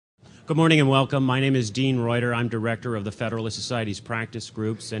Good morning and welcome. My name is Dean Reuter. I'm director of the Federalist Society's practice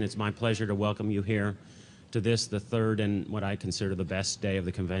groups, and it's my pleasure to welcome you here to this, the third and what I consider the best day of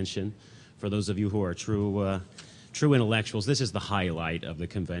the convention. For those of you who are true intellectuals, this is the highlight of the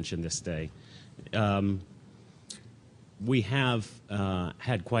convention this day. We have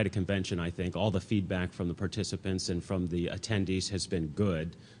had quite a convention, I think. All the feedback from the participants and from the attendees has been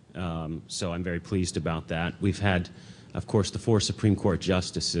good, so I'm very pleased about that. We've had, of course, the 4 Supreme Court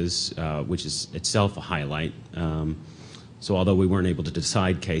justices, which is itself a highlight. So although we weren't able to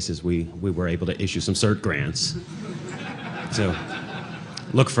decide cases, we were able to issue some cert grants. So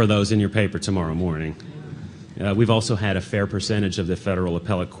look for those in your paper tomorrow morning. We've also had a fair percentage of the federal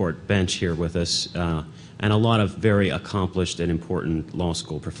appellate court bench here with us, and a lot of very accomplished and important law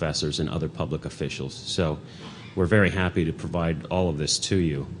school professors and other public officials. So we're very happy to provide all of this to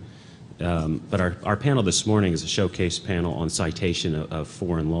you. But our panel this morning is a showcase panel on citation of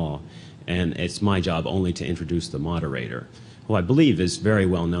foreign law, and it's my job only to introduce the moderator, who I believe is very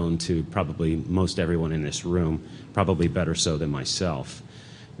well known to probably most everyone in this room, probably better so than myself.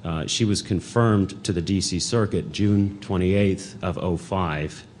 She was confirmed to the D.C. Circuit June 28th of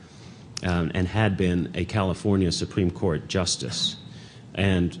 2005 and had been a California Supreme Court justice.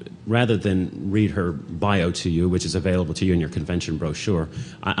 And rather than read her bio to you, which is available to you in your convention brochure,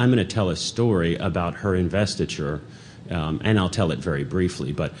 I'm going to tell a story about her investiture, and I'll tell it very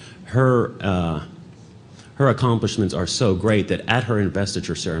briefly. But her accomplishments are so great that at her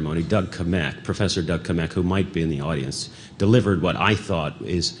investiture ceremony, Professor Doug Kamek, who might be in the audience, delivered what I thought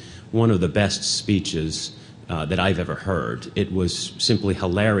is one of the best speeches that I've ever heard. It was simply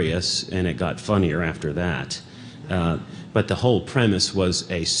hilarious, and it got funnier after that. But the whole premise was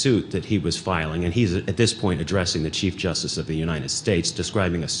a suit that he was filing, and he's at this point addressing the Chief Justice of the United States,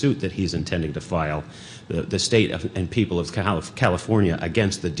 describing a suit that he's intending to file, the state and people of California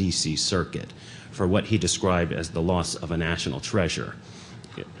against the D.C. Circuit for what he described as the loss of a national treasure.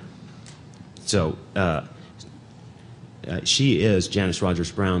 So Janice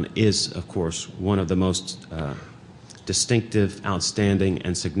Rogers Brown is, of course, one of the most distinctive, outstanding,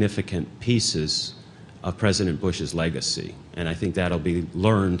 and significant pieces of President Bush's legacy, and I think that'll be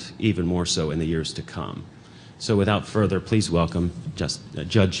learned even more so in the years to come. So without further, please welcome Judge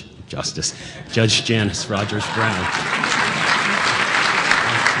Janice Rogers Brown.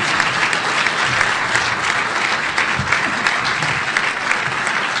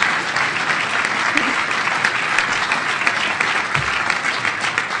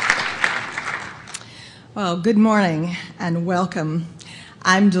 Well, good morning and welcome.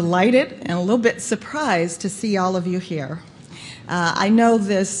 I'm delighted and a little bit surprised to see all of you here. I know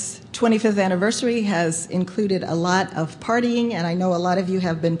this 25th anniversary has included a lot of partying, and I know a lot of you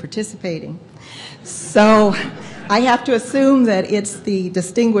have been participating. So I have to assume that it's the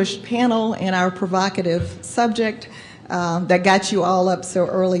distinguished panel and our provocative subject that got you all up so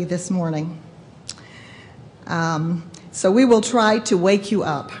early this morning. So we will try to wake you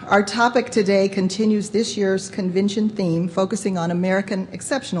up. Our topic today continues this year's convention theme, focusing on American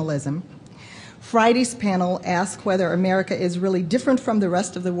exceptionalism. Friday's panel asked whether America is really different from the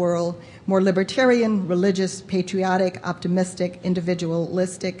rest of the world, more libertarian, religious, patriotic, optimistic,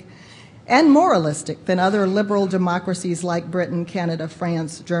 individualistic, and moralistic than other liberal democracies like Britain, Canada,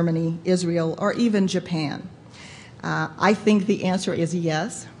 France, Germany, Israel, or even Japan. I think the answer is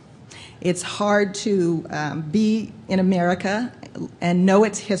yes. It's hard to be in America and know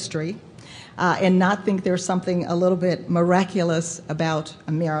its history and not think there's something a little bit miraculous about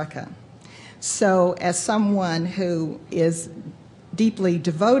America. So as someone who is deeply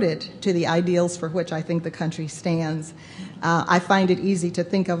devoted to the ideals for which I think the country stands, I find it easy to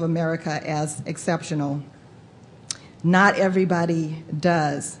think of America as exceptional. Not everybody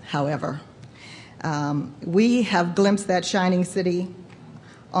does, however. We have glimpsed that shining city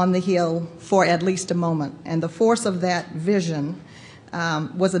on the hill for at least a moment, and the force of that vision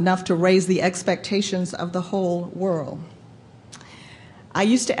was enough to raise the expectations of the whole world. I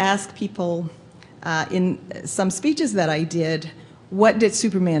used to ask people in some speeches that I did, what did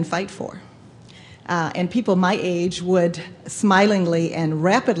Superman fight for? And people my age would smilingly and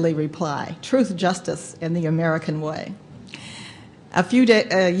rapidly reply, truth, justice, and the American way. A few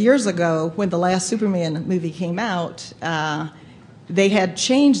years ago, when the last Superman movie came out, they had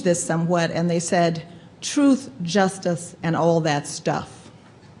changed this somewhat, and they said, truth, justice, and all that stuff.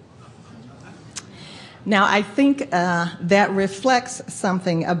 Now, I think that reflects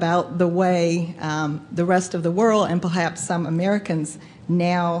something about the way the rest of the world, and perhaps some Americans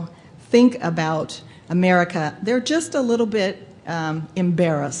now think about America. They're just a little bit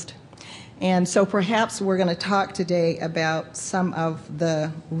embarrassed. And so perhaps we're going to talk today about some of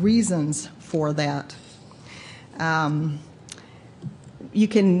the reasons for that. You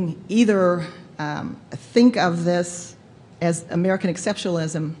can either think of this as American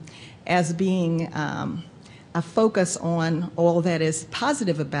exceptionalism as being a focus on all that is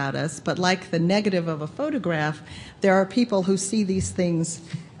positive about us, but like the negative of a photograph, there are people who see these things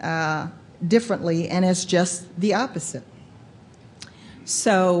differently and as just the opposite.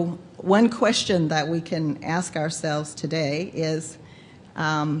 So one question that we can ask ourselves today is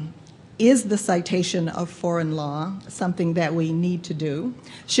the citation of foreign law something that we need to do?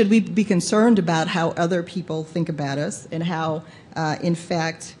 Should we be concerned about how other people think about us and how, in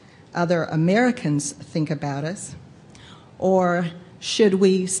fact, other Americans think about us? Or should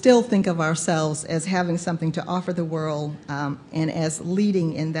we still think of ourselves as having something to offer the world and as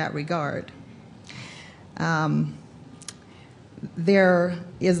leading in that regard? There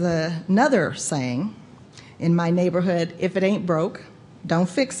is another saying in my neighborhood: if it ain't broke, don't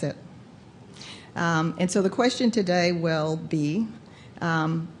fix it. And so the question today will be,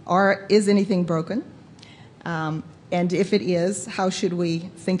 is anything broken? And if it is, how should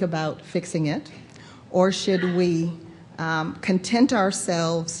we think about fixing it? Or should we content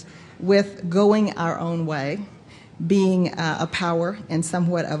ourselves with going our own way, being a power and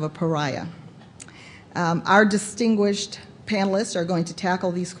somewhat of a pariah? Our distinguished panelists are going to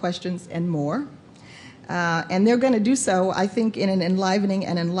tackle these questions and more. And they're going to do so, I think, in an enlivening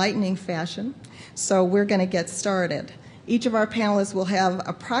and enlightening fashion. So we're going to get started. Each of our panelists will have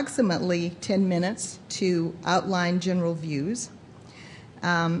approximately 10 minutes to outline general views.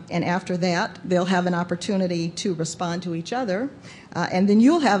 And after that, they'll have an opportunity to respond to each other. And then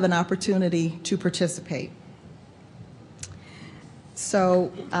you'll have an opportunity to participate.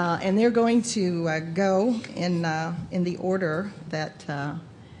 So, and they're going to go in the order that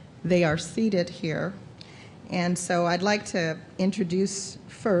they are seated here. And so I'd like to introduce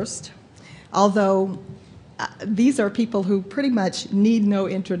first, although these are people who pretty much need no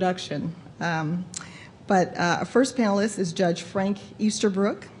introduction. But our first panelist is Judge Frank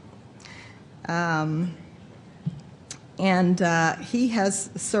Easterbrook. And he has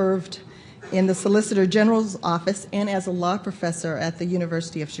served in the Solicitor General's office and as a law professor at the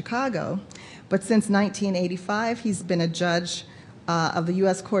University of Chicago. But since 1985, he's been a judge of the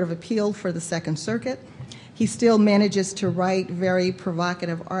U.S. Court of Appeal for the Second Circuit. He still manages to write very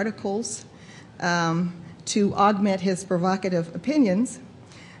provocative articles to augment his provocative opinions.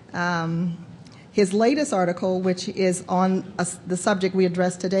 His latest article, which is on the subject we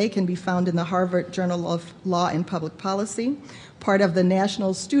addressed today, can be found in the Harvard Journal of Law and Public Policy, part of the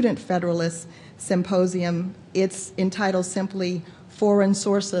National Student Federalist Symposium. It's entitled simply Foreign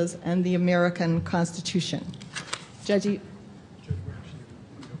Sources and the American Constitution. Judge, how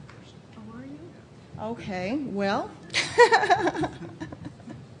are you? Okay, well,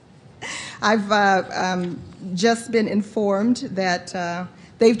 I've just been informed that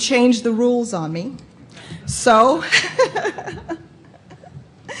they've changed the rules on me. So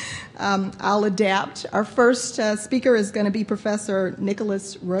I'll adapt. Our first speaker is going to be Professor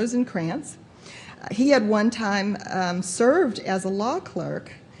Nicholas Rosencrantz. He at one time served as a law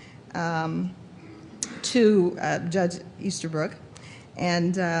clerk to Judge Easterbrook,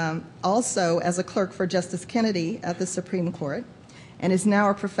 and also as a clerk for Justice Kennedy at the Supreme Court, and is now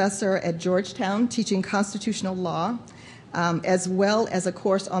a professor at Georgetown teaching constitutional law, as well as a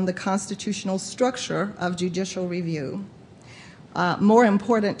course on the constitutional structure of judicial review. More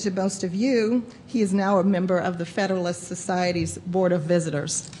important to most of you, he is now a member of the Federalist Society's Board of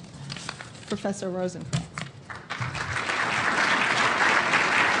Visitors. Professor Rosencrantz.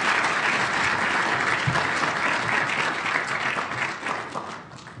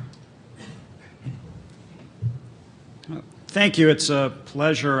 Thank you. It's a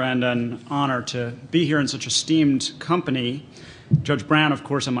pleasure and an honor to be here in such esteemed company. Judge Brown, of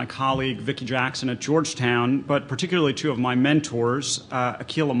course, and my colleague Vicki Jackson at Georgetown, but particularly two of my mentors,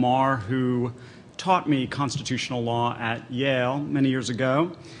 Akhil Amar, who taught me constitutional law at Yale many years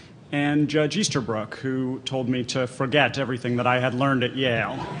ago, and Judge Easterbrook, who told me to forget everything that I had learned at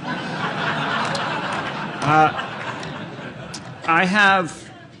Yale. I have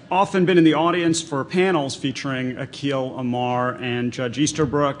often been in the audience for panels featuring Akhil Amar and Judge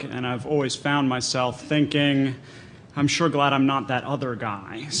Easterbrook, and I've always found myself thinking, I'm sure glad I'm not that other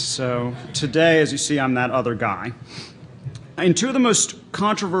guy. So today, as you see, I'm that other guy. In two of the most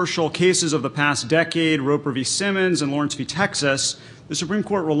controversial cases of the past decade, Roper v. Simmons and Lawrence v. Texas, the Supreme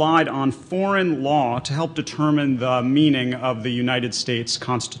Court relied on foreign law to help determine the meaning of the United States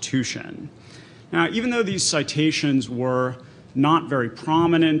Constitution. Now, even though these citations were not very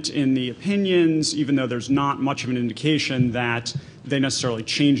prominent in the opinions, even though there's not much of an indication that they necessarily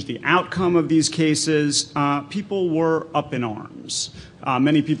changed the outcome of these cases. People were up in arms.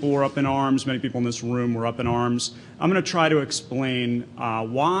 Many people were up in arms. Many people in this room were up in arms. I'm going to try to explain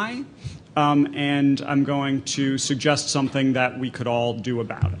why, and I'm going to suggest something that we could all do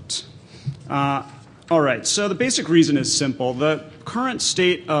about it. All right, so the basic reason is simple. The current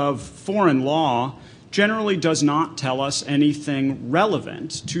state of foreign law generally does not tell us anything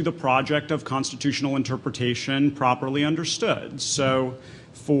relevant to the project of constitutional interpretation properly understood. So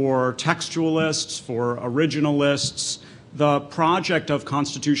for textualists, for originalists, the project of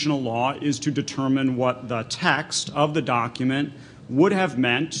constitutional law is to determine what the text of the document would have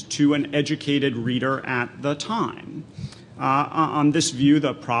meant to an educated reader at the time. On this view,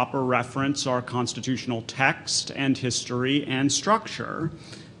 the proper reference are constitutional text and history and structure.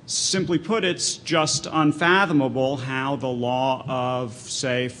 Simply put, it's just unfathomable how the law of,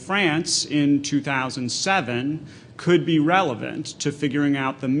 say, France in 2007 could be relevant to figuring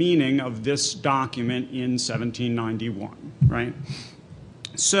out the meaning of this document in 1791, right?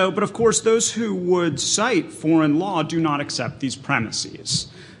 So, but of course, those who would cite foreign law do not accept these premises.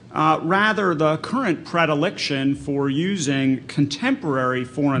 Rather, the current predilection for using contemporary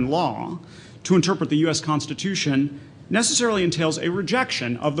foreign law to interpret the U.S. Constitution necessarily entails a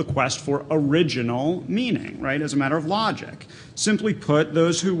rejection of the quest for original meaning, right, as a matter of logic. Simply put,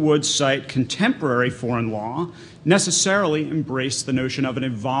 those who would cite contemporary foreign law necessarily embrace the notion of an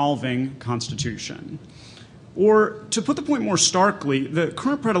evolving constitution. Or, to put the point more starkly, the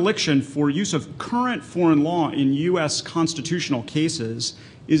current predilection for use of current foreign law in U.S. constitutional cases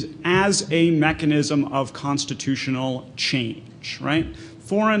is as a mechanism of constitutional change, right?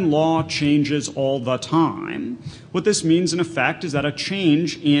 Foreign law changes all the time. What this means, in effect, is that a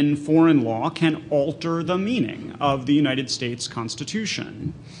change in foreign law can alter the meaning of the United States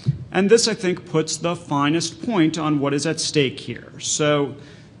Constitution. And this, I think, puts the finest point on what is at stake here. So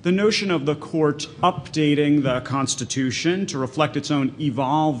the notion of the court updating the Constitution to reflect its own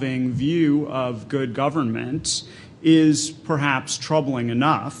evolving view of good government is perhaps troubling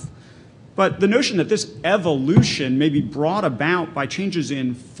enough. But the notion that this evolution may be brought about by changes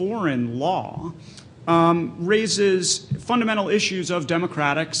in foreign law raises fundamental issues of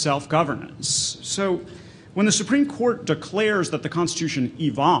democratic self-governance. So when the Supreme Court declares that the Constitution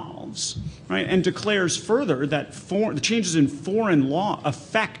evolves, right, and declares further that the changes in foreign law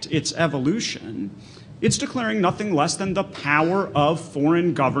affect its evolution, it's declaring nothing less than the power of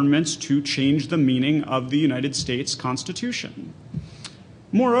foreign governments to change the meaning of the United States Constitution.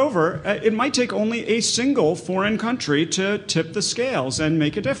 Moreover, it might take only a single foreign country to tip the scales and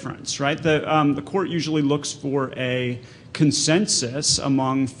make a difference, right? The court usually looks for a consensus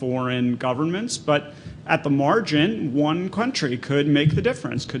among foreign governments, but at the margin, one country could make the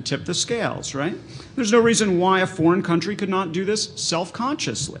difference, could tip the scales, right? There's no reason why a foreign country could not do this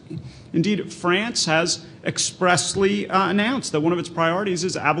self-consciously. Indeed, France has expressly announced that one of its priorities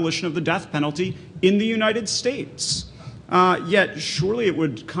is abolition of the death penalty in the United States. Yet, surely it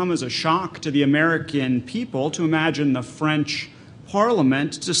would come as a shock to the American people to imagine the French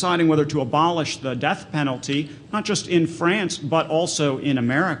Parliament deciding whether to abolish the death penalty, not just in France, but also in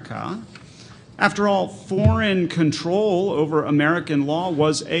America. After all, foreign control over American law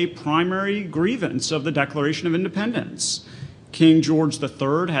was a primary grievance of the Declaration of Independence. King George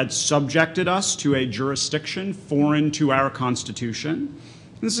III had subjected us to a jurisdiction foreign to our Constitution.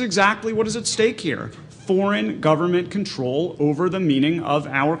 This is exactly what is at stake here: foreign government control over the meaning of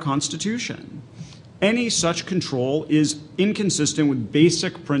our Constitution. Any such control is inconsistent with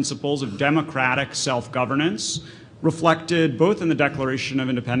basic principles of democratic self-governance, reflected both in the Declaration of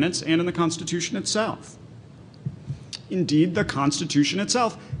Independence and in the Constitution itself. Indeed, the Constitution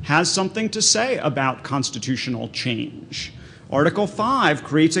itself has something to say about constitutional change. Article 5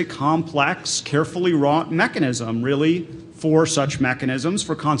 creates a complex, carefully wrought mechanism, really, for such mechanisms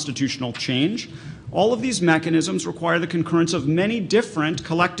for constitutional change. All of these mechanisms require the concurrence of many different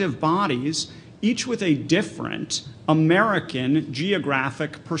collective bodies, each with a different American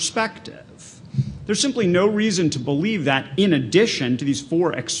geographic perspective. There's simply no reason to believe that in addition to these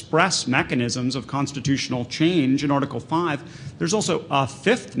four express mechanisms of constitutional change in Article 5, there's also a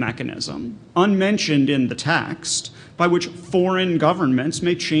fifth mechanism, unmentioned in the text, by which foreign governments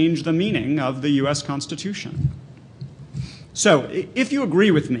may change the meaning of the U.S. Constitution. So, if you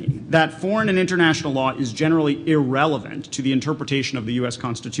agree with me that foreign and international law is generally irrelevant to the interpretation of the U.S.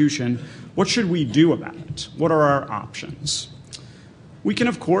 Constitution, what should we do about it? What are our options? We can,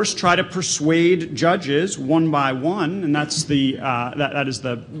 of course, try to persuade judges one by one, and that is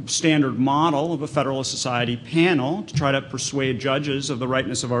the standard model of a Federalist Society panel, to try to persuade judges of the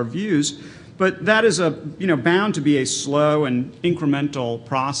rightness of our views. But that is bound to be a slow and incremental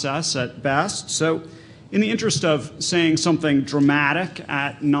process at best. So in the interest of saying something dramatic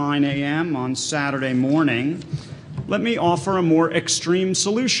at 9 a.m. on Saturday morning, let me offer a more extreme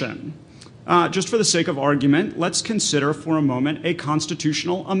solution. Just for the sake of argument, let's consider for a moment a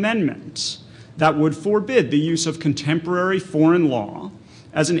constitutional amendment that would forbid the use of contemporary foreign law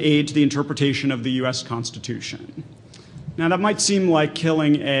as an aid to the interpretation of the U.S. Constitution. Now, that might seem like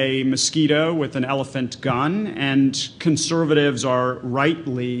killing a mosquito with an elephant gun, and conservatives are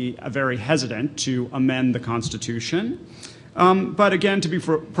rightly very hesitant to amend the Constitution. But again, to be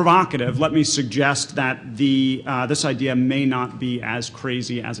provocative, let me suggest that this idea may not be as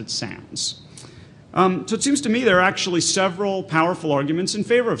crazy as it sounds. So it seems to me there are actually several powerful arguments in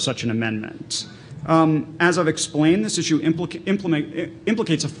favor of such an amendment. As I've explained, this issue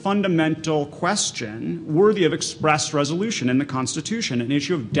implicates a fundamental question worthy of express resolution in the Constitution, an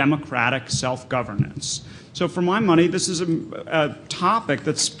issue of democratic self-governance. So for my money, this is a topic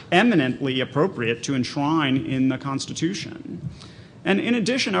that's eminently appropriate to enshrine in the Constitution. And in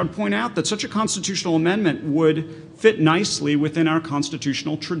addition, I would point out that such a constitutional amendment would fit nicely within our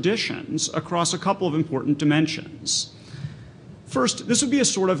constitutional traditions across a couple of important dimensions. First, this would be a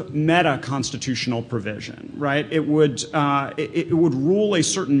sort of meta-constitutional provision, right? It would rule a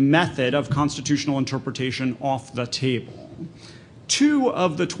certain method of constitutional interpretation off the table. 2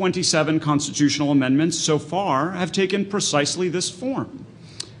 of the 27 constitutional amendments so far have taken precisely this form.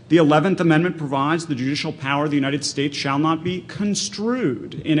 The 11th Amendment provides the judicial power of the United States shall not be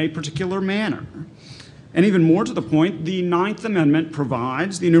construed in a particular manner. And even more to the point, the 9th Amendment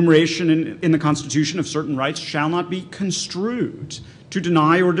provides the enumeration in the Constitution of certain rights shall not be construed to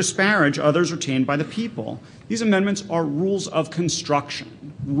deny or disparage others retained by the people. These amendments are rules of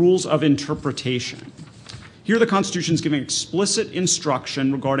construction, rules of interpretation. Here the Constitution is giving explicit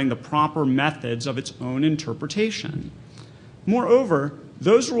instruction regarding the proper methods of its own interpretation. Moreover,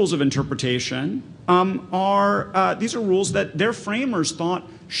 those rules of interpretation these are rules that their framers thought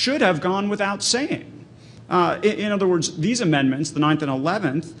should have gone without saying. In other words, these amendments, the 9th and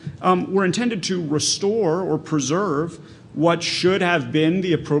 11th, were intended to restore or preserve what should have been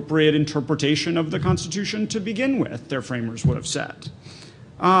the appropriate interpretation of the Constitution to begin with, their framers would have said.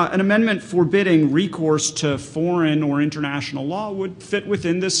 An amendment forbidding recourse to foreign or international law would fit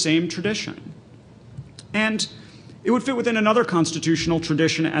within this same tradition. And it would fit within another constitutional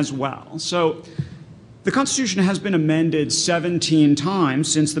tradition as well. So the Constitution has been amended 17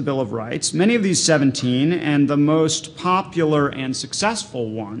 times since the Bill of Rights. Many of these 17, and the most popular and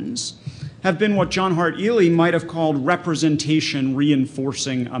successful ones, have been what John Hart Ely might have called representation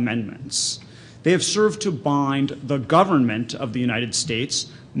reinforcing amendments. They have served to bind the government of the United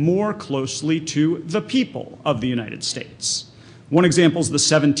States more closely to the people of the United States. One example is the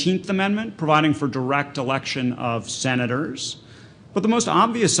 17th Amendment, providing for direct election of senators. But the most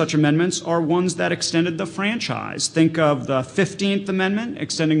obvious such amendments are ones that extended the franchise. Think of the 15th Amendment,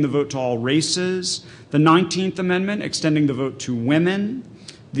 extending the vote to all races, the 19th Amendment, extending the vote to women,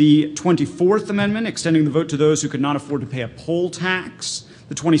 the 24th Amendment, extending the vote to those who could not afford to pay a poll tax,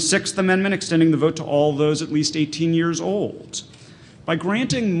 the 26th Amendment, extending the vote to all those at least 18 years old. By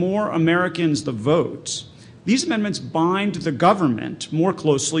granting more Americans the vote, these amendments bind the government more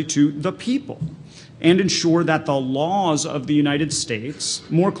closely to the people and ensure that the laws of the United States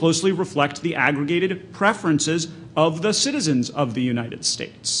more closely reflect the aggregated preferences of the citizens of the United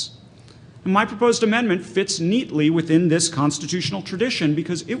States. And my proposed amendment fits neatly within this constitutional tradition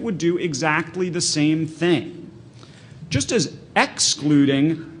because it would do exactly the same thing. Just as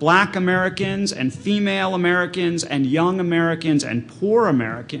excluding Black Americans and female Americans and young Americans and poor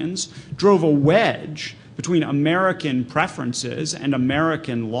Americans drove a wedge between American preferences and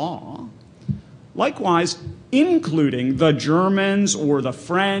American law, likewise, including the Germans or the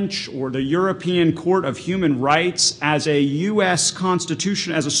French or the European Court of Human Rights as a U.S.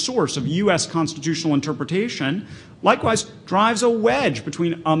 Constitution, as a source of U.S. constitutional interpretation, likewise drives a wedge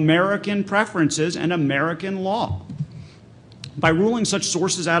between American preferences and American law. By ruling such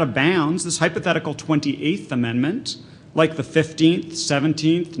sources out of bounds, this hypothetical 28th Amendment, like the 15th,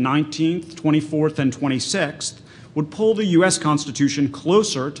 17th, 19th, 24th, and 26th, would pull the U.S. Constitution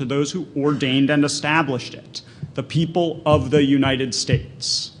closer to those who ordained and established it, the people of the United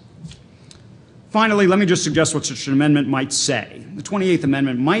States. Finally, let me just suggest what such an amendment might say. The 28th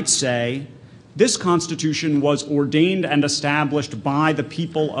Amendment might say, this Constitution was ordained and established by the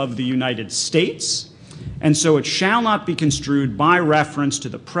people of the United States, and so it shall not be construed by reference to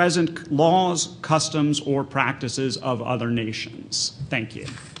the present laws, customs, or practices of other nations. Thank you.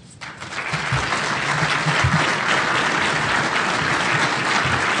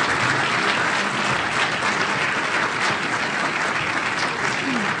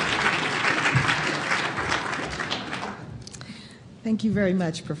 Thank you very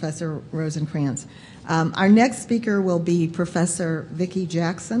much, Professor Rosencrantz. Our next speaker will be Professor Vicki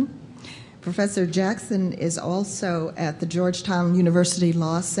Jackson. Professor Jackson is also at the Georgetown University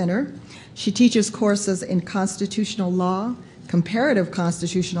Law Center. She teaches courses in constitutional law, comparative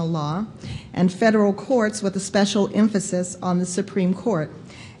constitutional law, and federal courts with a special emphasis on the Supreme Court,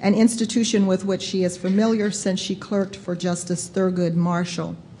 an institution with which she is familiar since she clerked for Justice Thurgood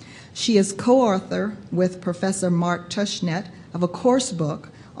Marshall. She is co-author with Professor Mark Tushnet of a course book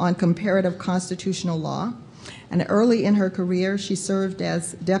on comparative constitutional law, and early in her career she served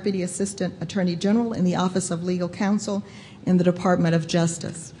as Deputy Assistant Attorney General in the Office of Legal Counsel in the Department of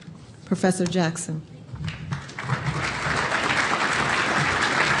Justice. Professor Jackson.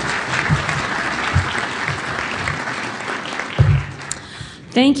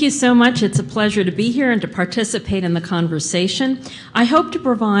 Thank you so much. It's a pleasure to be here and to participate in the conversation. I hope to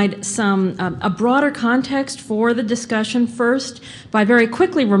provide a broader context for the discussion first by very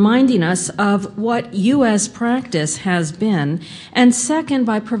quickly reminding us of what U.S. practice has been, and second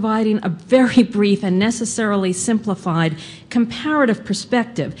by providing a very brief and necessarily simplified comparative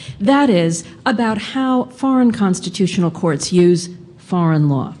perspective, that is, about how foreign constitutional courts use foreign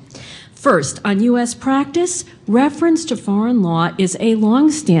law. First, on U.S. practice, reference to foreign law is a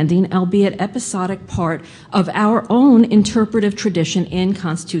long-standing, albeit episodic, part of our own interpretive tradition in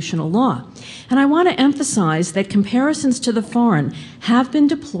constitutional law. And I want to emphasize that comparisons to the foreign have been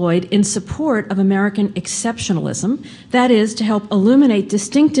deployed in support of American exceptionalism, that is, to help illuminate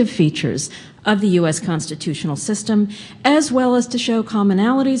distinctive features of the U.S. constitutional system, as well as to show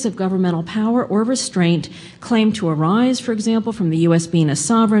commonalities of governmental power or restraint claimed to arise, for example, from the U.S. being a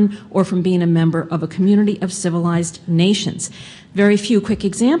sovereign or from being a member of a community of civilized nations. Very few quick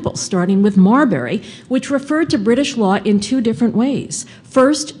examples, starting with Marbury, which referred to British law in two different ways.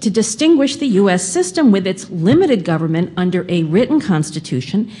 First, to distinguish the U.S. system with its limited government under a written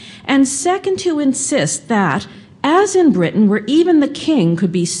constitution, and second, to insist that, as in Britain, where even the king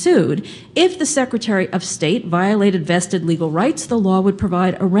could be sued, if the Secretary of State violated vested legal rights, the law would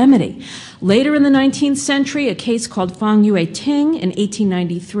provide a remedy. Later in the 19th century, a case called Fang Yue Ting in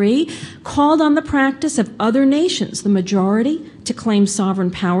 1893 called on the practice of other nations, the majority, to claim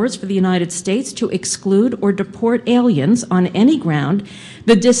sovereign powers for the United States to exclude or deport aliens on any ground,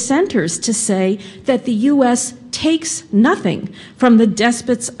 the dissenters to say that the U.S. takes nothing from the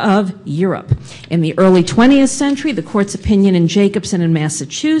despots of Europe. In the early 20th century, the court's opinion in Jacobson in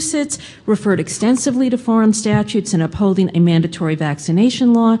Massachusetts referred extensively to foreign statutes in upholding a mandatory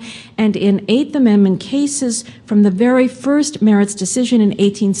vaccination law, and in Eighth Amendment cases from the very first merits decision in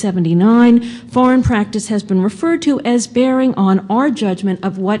 1879, foreign practice has been referred to as bearing on our judgment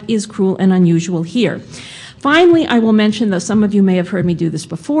of what is cruel and unusual here. Finally, I will mention, though some of you may have heard me do this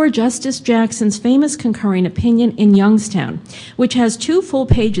before, Justice Jackson's famous concurring opinion in Youngstown, which has 2 full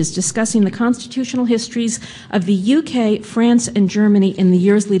pages discussing the constitutional histories of the UK, France, and Germany in the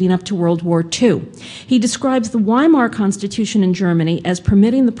years leading up to World War II. He describes the Weimar Constitution in Germany as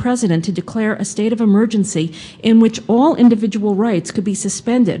permitting the president to declare a state of emergency in which all individual rights could be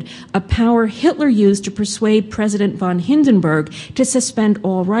suspended, a power Hitler used to persuade President von Hindenburg to suspend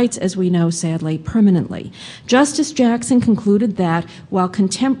all rights, as we know, sadly, permanently. Justice Jackson concluded that while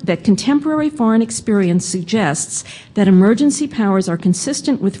contemporary foreign experience suggests that emergency powers are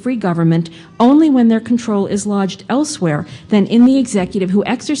consistent with free government only when their control is lodged elsewhere than in the executive who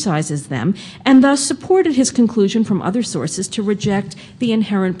exercises them, and thus supported his conclusion from other sources to reject the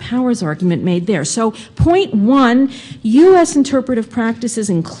inherent powers argument made there. So, point 1, U.S. interpretive practices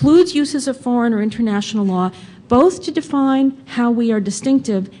includes uses of foreign or international law, both to define how we are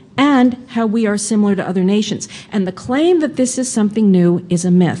distinctive and how we are similar to other nations. And the claim that this is something new is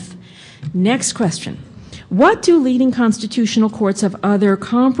a myth. Next question. What do leading constitutional courts of other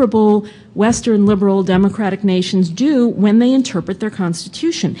comparable Western liberal democratic nations do when they interpret their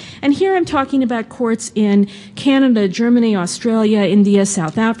constitution? And here I'm talking about courts in Canada, Germany, Australia, India,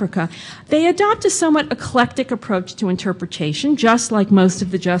 South Africa. They adopt a somewhat eclectic approach to interpretation, just like most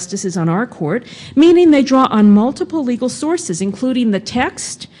of the justices on our court, meaning they draw on multiple legal sources, including the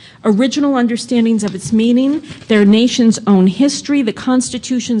text, original understandings of its meaning, their nation's own history, the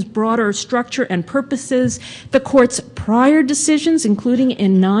Constitution's broader structure and purposes, the court's prior decisions, including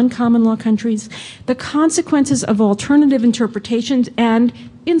in non-common law countries, the consequences of alternative interpretations, and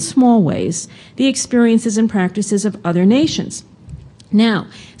in small ways, the experiences and practices of other nations. Now,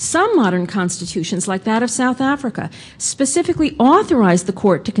 some modern constitutions, like that of South Africa, specifically authorize the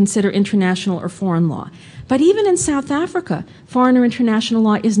court to consider international or foreign law. But even in South Africa, foreign or international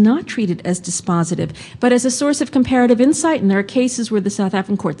law is not treated as dispositive, but as a source of comparative insight. And there are cases where the South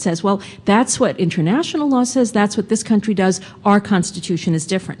African court says, well, that's what international law says, that's what this country does, our constitution is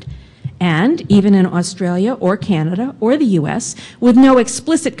different. And even in Australia or Canada or the U.S., with no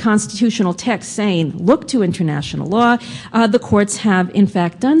explicit constitutional text saying, look to international law, the courts have, in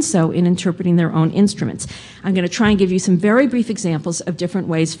fact, done so in interpreting their own instruments. I'm going to try and give you some very brief examples of different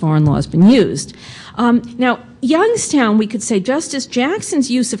ways foreign law has been used. Now, Youngstown, we could say Justice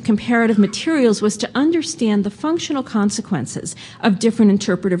Jackson's use of comparative materials was to understand the functional consequences of different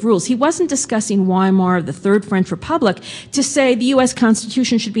interpretive rules. He wasn't discussing Weimar, the Third French Republic, to say the U.S.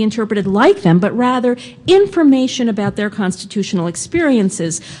 Constitution should be interpreted like them, but rather information about their constitutional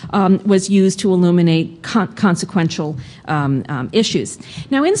experiences was used to illuminate consequential issues.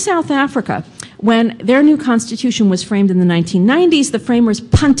 Now, in South Africa, when their new constitution was framed in the 1990s, the framers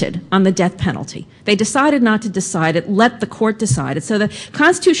punted on the death penalty. They decided not to decide it, let the court decide it. So the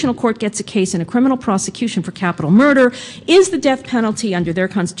Constitutional Court gets a case in a criminal prosecution for capital murder. Is the death penalty under their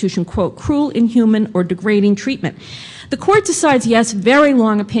constitution, quote, cruel, inhuman, or degrading treatment? The court decides yes, very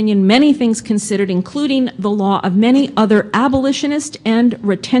long opinion, many things considered, including the law of many other abolitionist and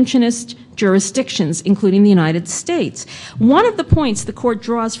retentionist jurisdictions, including the United States. One of the points the court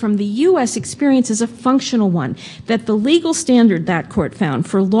draws from the U.S. experience is a functional one, that the legal standard that court found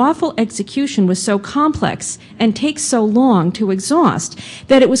for lawful execution was so complex and takes so long to exhaust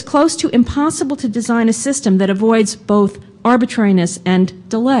that it was close to impossible to design a system that avoids both arbitrariness and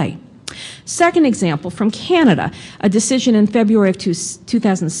delay. Second example from Canada, a decision in February of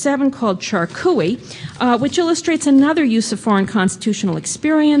 2007 called Charcouy, which illustrates another use of foreign constitutional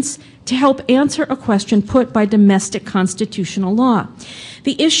experience to help answer a question put by domestic constitutional law.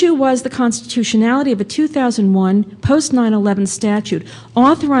 The issue was the constitutionality of a 2001 post-9/11 statute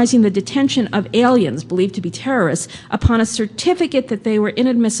authorizing the detention of aliens believed to be terrorists upon a certificate that they were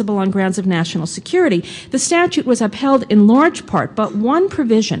inadmissible on grounds of national security. The statute was upheld in large part, but one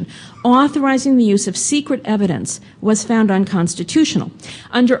provision authorizing the use of secret evidence was found unconstitutional.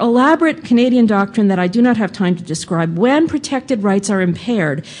 Under elaborate Canadian doctrine that I do not have time to describe, when protected rights are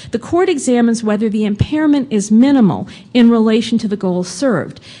impaired, the court examines whether the impairment is minimal in relation to the goals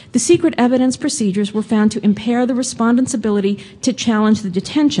served. The secret evidence procedures were found to impair the respondent's ability to challenge the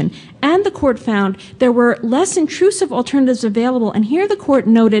detention, and the court found there were less intrusive alternatives available, and here the court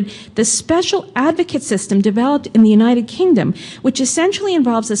noted the special advocate system developed in the United Kingdom, which essentially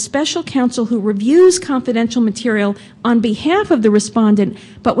involves a special counsel who reviews confidential material on behalf of the respondent,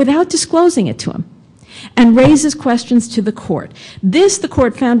 but without disclosing it to him, and raises questions to the court. This, the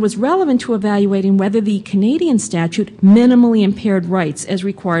court found, was relevant to evaluating whether the Canadian statute minimally impaired rights as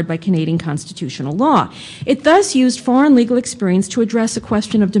required by Canadian constitutional law. It thus used foreign legal experience to address a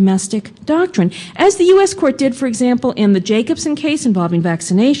question of domestic doctrine, as the U.S. court did, for example, in the Jacobson case involving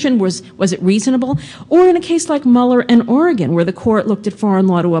vaccination. Was it reasonable? Or in a case like Mueller and Oregon, where the court looked at foreign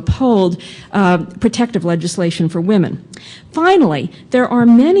law to uphold protective legislation for women. Finally, there are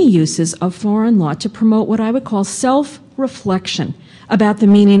many uses of foreign law to promote what I would call self-reflection about the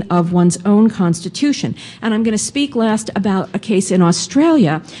meaning of one's own constitution. And I'm going to speak last about a case in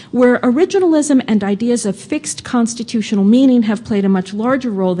Australia where originalism and ideas of fixed constitutional meaning have played a much larger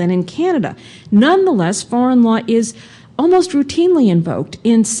role than in Canada. Nonetheless, foreign law is almost routinely invoked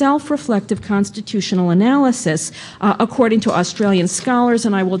in self-reflective constitutional analysis, according to Australian scholars,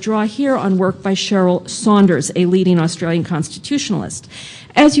 and I will draw here on work by Cheryl Saunders, a leading Australian constitutionalist.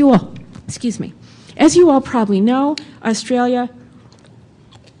 As you all probably know, Australia,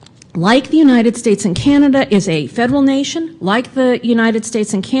 like the United States and Canada, is a federal nation. Like the United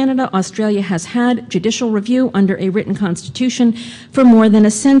States and Canada, Australia has had judicial review under a written constitution for more than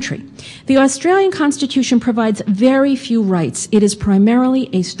a century. The Australian Constitution provides very few rights. It is primarily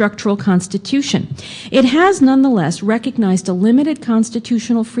a structural constitution. It has nonetheless recognized a limited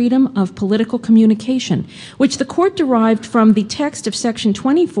constitutional freedom of political communication, which the court derived from the text of Section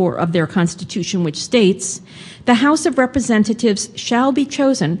 24 of their Constitution, which states, "The House of Representatives shall be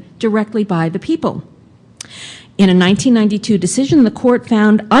chosen directly by the people." In a 1992 decision, the court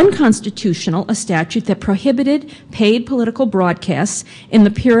found unconstitutional a statute that prohibited paid political broadcasts in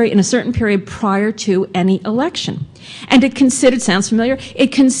a certain period prior to any election. And it considered, sounds familiar,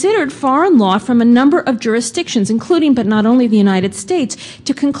 it considered foreign law from a number of jurisdictions, including but not only the United States,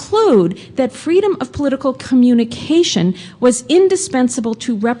 to conclude that freedom of political communication was indispensable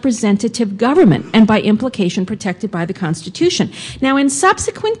to representative government and by implication protected by the Constitution. Now, in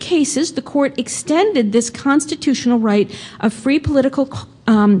subsequent cases, the court extended this constitutional right of free political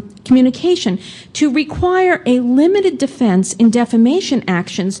communication to require a limited defense in defamation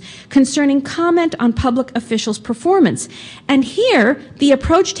actions concerning comment on public officials' performance. And here, the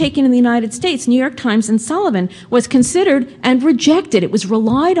approach taken in the United States, New York Times and Sullivan, was considered and rejected. It was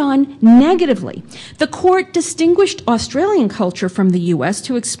relied on negatively. The court distinguished Australian culture from the U.S.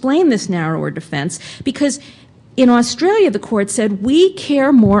 to explain this narrower defense because in Australia, the court said, we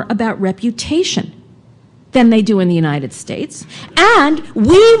care more about reputation than they do in the United States, and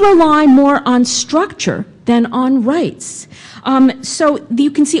we rely more on structure than on rights. So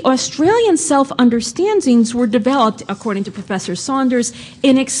you can see Australian self-understandings were developed, according to Professor Saunders,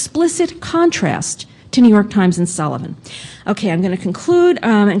 in explicit contrast to New York Times and Sullivan. Okay, I'm going to conclude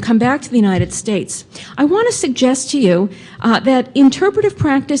and come back to the United States. I want to suggest to you that interpretive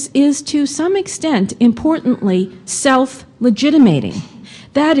practice is to some extent, importantly, self-legitimating.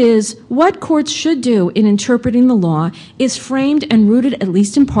 That is, what courts should do in interpreting the law is framed and rooted, at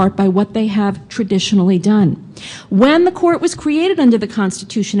least in part, by what they have traditionally done. When the court was created under the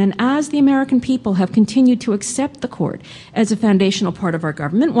Constitution, and as the American people have continued to accept the court as a foundational part of our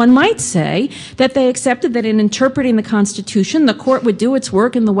government, one might say that they accepted that in interpreting the Constitution, the court would do its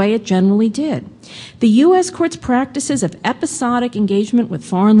work in the way it generally did. The U.S. Court's practices of episodic engagement with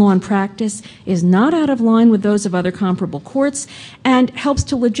foreign law and practice is not out of line with those of other comparable courts and helps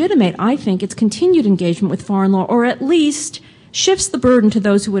to legitimate, I think, its continued engagement with foreign law, or at least shifts the burden to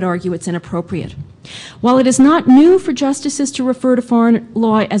those who would argue it's inappropriate. While it is not new for justices to refer to foreign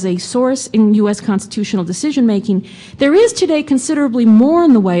law as a source in U.S. constitutional decision-making, there is today considerably more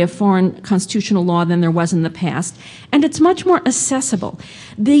in the way of foreign constitutional law than there was in the past, and it's much more accessible.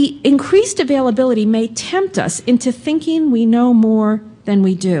 The increased availability may tempt us into thinking we know more than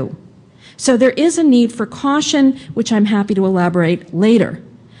we do. So there is a need for caution, which I'm happy to elaborate later.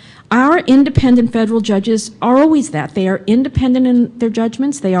 Our independent federal judges are always that. They are independent in their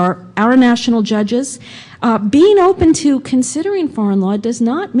judgments. They are our national judges. Being open to considering foreign law does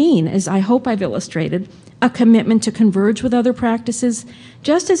not mean, as I hope I've illustrated, a commitment to converge with other practices,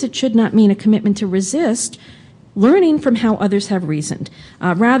 just as it should not mean a commitment to resist learning from how others have reasoned.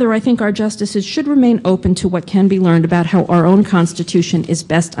 Rather, I think our justices should remain open to what can be learned about how our own Constitution is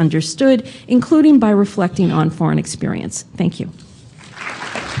best understood, including by reflecting on foreign experience. Thank you.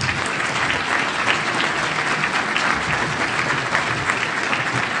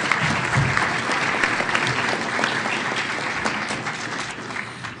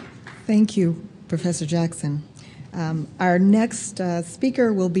 Thank you, Professor Jackson. Our next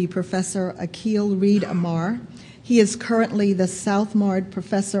speaker will be Professor Akil Reed Amar. He is currently the Southmard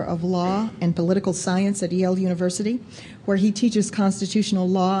Professor of Law and Political Science at Yale University, where he teaches constitutional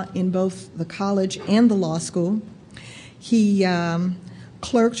law in both the college and the law school. He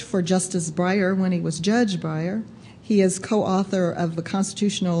clerked for Justice Breyer when he was Judge Breyer. He is co-author of the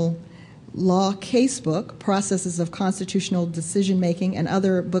Constitutional Law Casebook, Processes of Constitutional Decision-Making, and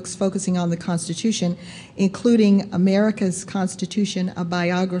other books focusing on the Constitution, including America's Constitution, a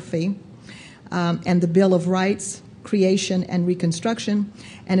Biography, and the Bill of Rights, Creation and Reconstruction,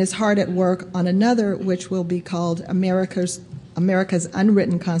 and is hard at work on another which will be called America's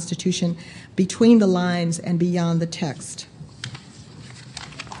Unwritten Constitution, Between the Lines and Beyond the Text.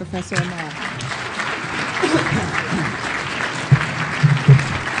 Professor Amar.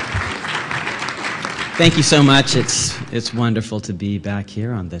 Thank you so much. It's wonderful to be back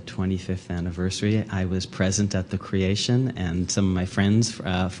here on the 25th anniversary. I was present at the creation, and some of my friends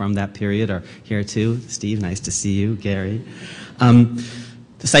from that period are here too. Steve, nice to see you. Gary. The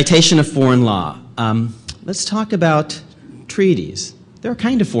citation of foreign law. Let's talk about treaties. They're a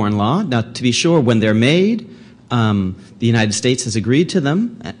kind of foreign law. Now, to be sure, when they're made, the United States has agreed to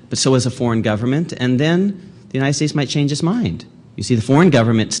them, but so has a foreign government, and then the United States might change its mind. You see, the foreign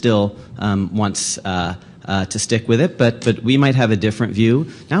government still wants to stick with it, but we might have a different view.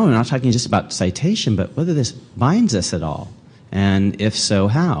 Now we're not talking just about citation, but whether this binds us at all, and if so,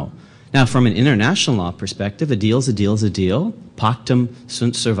 how. Now, from an international law perspective, a deal's a deal's a deal. Pactum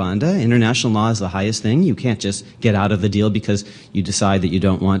sunt servanda. International law is the highest thing. You can't just get out of the deal because you decide that you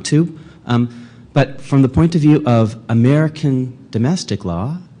don't want to. But from the point of view of American domestic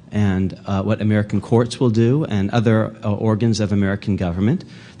law, and what American courts will do and other organs of American government,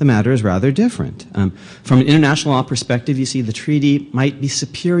 the matter is rather different. From an international law perspective, you see the treaty might be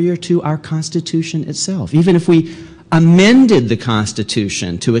superior to our Constitution itself. Even if we amended the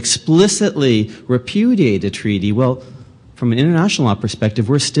Constitution to explicitly repudiate a treaty, well, from an international law perspective,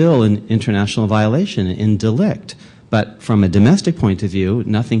 we're still in international violation, in delict. But from a domestic point of view,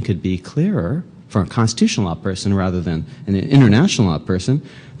 nothing could be clearer for a constitutional law person rather than an international law person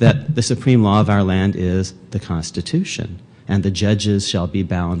that the supreme law of our land is the Constitution, and the judges shall be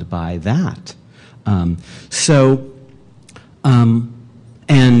bound by that. So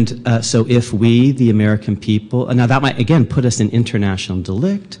if we, the American people, now that might again put us in international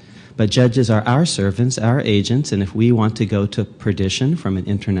delict, but judges are our servants, our agents, and if we want to go to perdition from an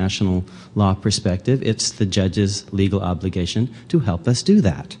international law perspective, it's the judge's legal obligation to help us do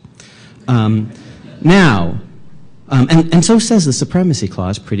that. And so says the Supremacy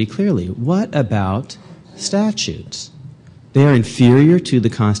Clause pretty clearly. What about statutes? They are inferior to the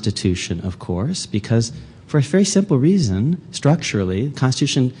Constitution, of course, because for a very simple reason, structurally, the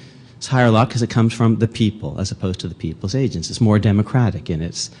Constitution is higher law because it comes from the people as opposed to the people's agents. It's more democratic in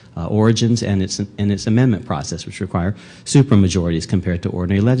its origins and its amendment process, which require supermajorities compared to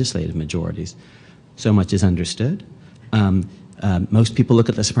ordinary legislative majorities. So much is understood. Most people look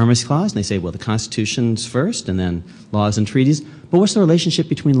at the Supremacy Clause and they say, well, the Constitution's first and then laws and treaties. But what's the relationship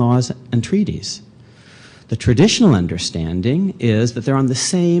between laws and treaties? The traditional understanding is that they're on the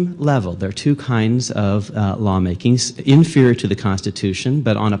same level. There are two kinds of lawmaking, inferior to the Constitution,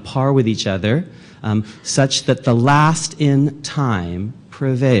 but on a par with each other, such that the last in time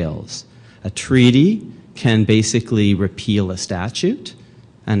prevails. A treaty can basically repeal a statute,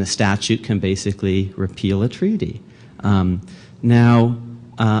 and a statute can basically repeal a treaty. Now,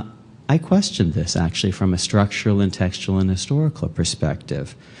 I question this actually from a structural and textual and historical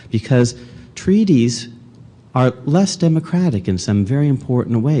perspective, because treaties are less democratic in some very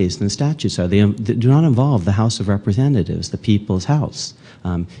important ways than statutes are. They do not involve the House of Representatives, the people's house,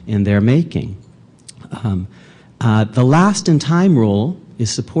 in their making. The last-in-time rule is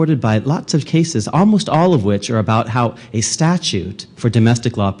supported by lots of cases, almost all of which are about how a statute for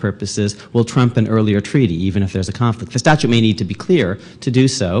domestic law purposes will trump an earlier treaty, even if there's a conflict. The statute may need to be clear to do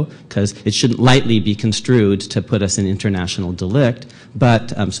so, because it shouldn't lightly be construed to put us in international delict,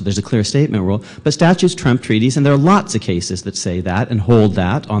 but so there's a clear statement rule. But statutes trump treaties, and there are lots of cases that say that and hold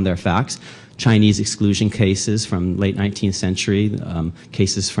that on their facts. Chinese exclusion cases from late 19th century,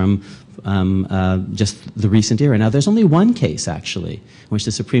 cases from just the recent era. Now, there's only one case, actually, in which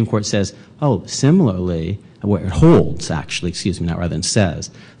the Supreme Court says, oh, similarly, where it holds, actually, excuse me, not rather than says,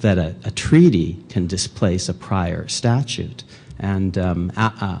 that a treaty can displace a prior statute. And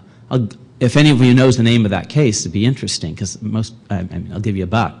if any of you knows the name of that case, it'd be interesting, because I'll give you a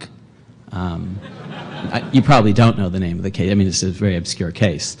buck. You probably don't know the name of the case. I mean, it's a very obscure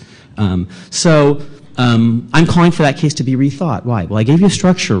case. I'm calling for that case to be rethought. Why? Well, I gave you a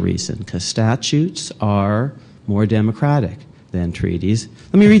structural reason, because statutes are more democratic than treaties.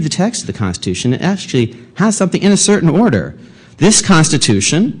 Let me read the text of the Constitution. It actually has something in a certain order. This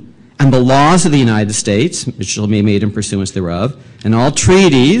Constitution and the laws of the United States, which shall be made in pursuance thereof, and all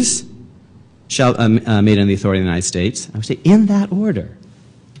treaties shall made in the authority of the United States. I would say in that order.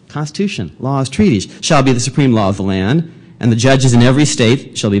 Constitution, laws, treaties shall be the supreme law of the land, and the judges in every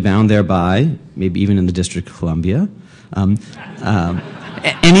state shall be bound thereby, maybe even in the District of Columbia.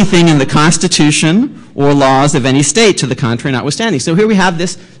 Anything in the Constitution or laws of any state to the contrary notwithstanding. So here we have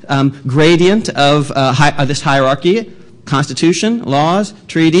this gradient of this hierarchy: Constitution, laws,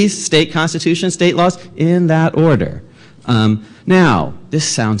 treaties, state constitution, state laws, in that order. Now, this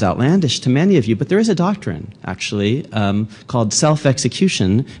sounds outlandish to many of you, but there is a doctrine, actually, called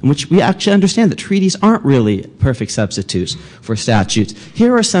self-execution, in which we actually understand that treaties aren't really perfect substitutes for statutes.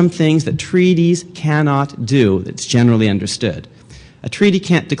 Here are some things that treaties cannot do that's generally understood. A treaty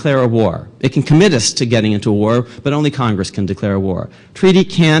can't declare a war. It can commit us to getting into a war, but only Congress can declare a war. Treaty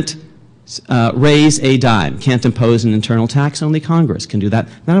can't raise a dime, can't impose an internal tax, only Congress can do that.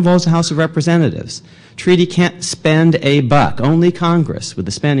 That involves the House of Representatives. Treaty can't spend a buck, only Congress with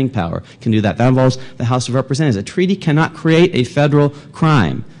the spending power can do that. That involves the House of Representatives. A treaty cannot create a federal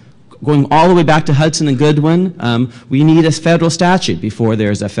crime. Going all the way back to Hudson and Goodwin, we need a federal statute before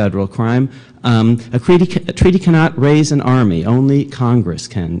there's a federal crime. A treaty cannot raise an army. Only Congress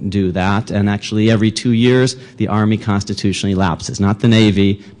can do that. And actually, every 2 years, the Army constitutionally lapses. Not the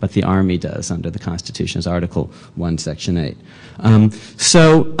Navy, but the Army does under the Constitution's Article 1, Section 8.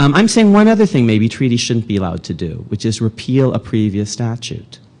 I'm saying one other thing maybe treaties shouldn't be allowed to do, which is repeal a previous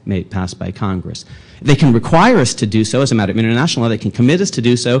statute. passed by Congress. They can require us to do so as a matter of international law. They can commit us to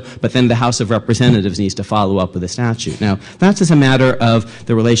do so, but then the House of Representatives needs to follow up with a statute. Now, that's as a matter of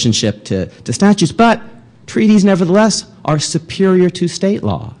the relationship to statutes, but treaties, nevertheless, are superior to state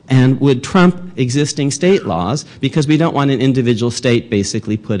law and would trump existing state laws because we don't want an individual state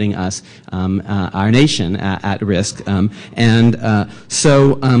basically putting us, our nation, at risk.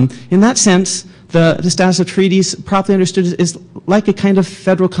 So, in that sense, the status of treaties, properly understood, is like a kind of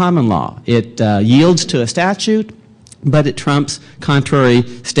federal common law. It yields to a statute, but it trumps contrary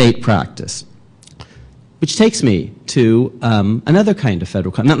state practice. Which takes me to another kind of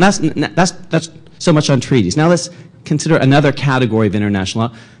federal common law. That's so much on treaties. Now let's consider another category of international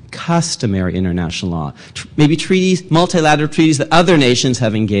law, customary international law. Maybe treaties, multilateral treaties that other nations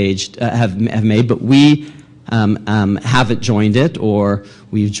have engaged, have made, but we haven't joined it, or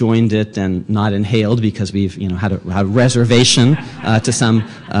we've joined it and not inhaled because we've had a reservation to some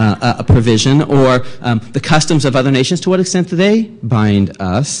provision, or the customs of other nations. To what extent do they bind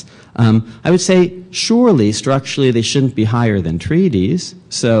us? I would say surely structurally they shouldn't be higher than treaties,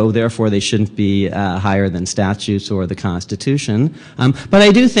 so therefore they shouldn't be higher than statutes or the Constitution. But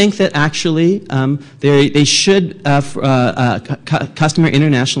I do think that actually they should, customary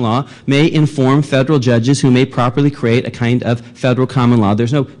international law may inform federal judges who may properly create a kind of federal common law.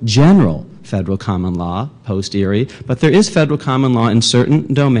 There's no general federal common law post Erie, but there is federal common law in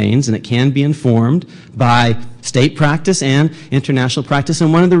certain domains, and it can be informed by state practice and international practice.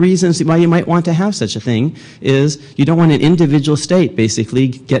 And one of the reasons why you might want to have such a thing is you don't want an individual state basically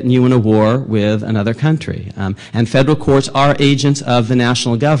getting you in a war with another country. And federal courts are agents of the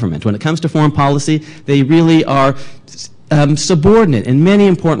national government. When it comes to foreign policy, they really are subordinate in many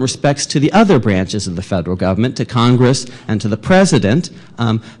important respects to the other branches of the federal government, to Congress and to the president.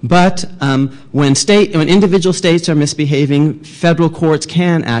 But when individual states are misbehaving, federal courts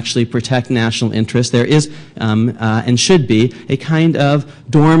can actually protect national interests. There is and should be a kind of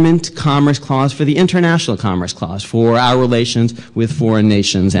dormant commerce clause for the international commerce clause for our relations with foreign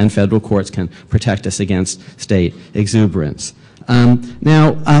nations, and federal courts can protect us against state exuberance.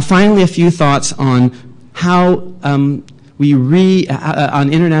 Now, finally, a few thoughts on how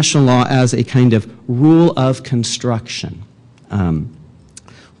on international law as a kind of rule of construction.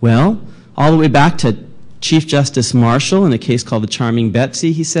 Well, all the way back to Chief Justice Marshall in a case called the Charming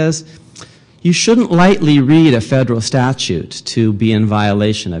Betsy, he says, you shouldn't lightly read a federal statute to be in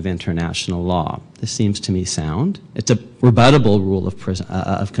violation of international law. This seems to me sound. It's a rebuttable rule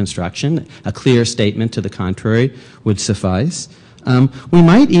of construction. A clear statement to the contrary would suffice. We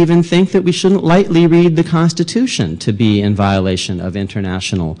might even think that we shouldn't lightly read the Constitution to be in violation of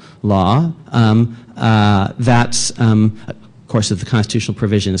international law. Of course, if the constitutional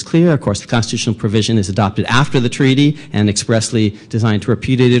provision is clear, of course, the constitutional provision is adopted after the treaty and expressly designed to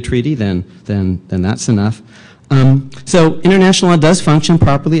repudiate a treaty, then that's enough. So international law does function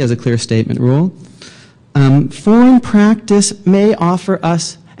properly as a clear statement rule. Foreign practice may offer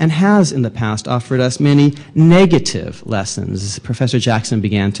us, and has in the past offered us, many negative lessons. Professor Jackson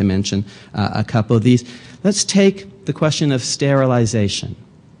began to mention a couple of these. Let's take the question of sterilization.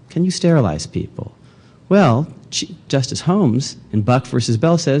 Can you sterilize people? Well, Justice Holmes in Buck versus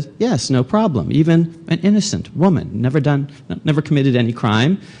Bell says, yes, no problem. Even an innocent woman, never committed any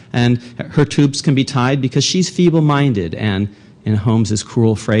crime, and her tubes can be tied because she's feeble-minded. And in Holmes's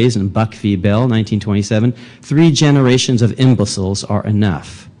cruel phrase in Buck v. Bell, 1927, 3 generations of imbeciles are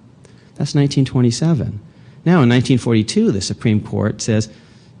enough. That's 1927. Now, in 1942, the Supreme Court says,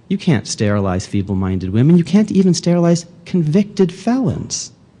 you can't sterilize feeble-minded women. You can't even sterilize convicted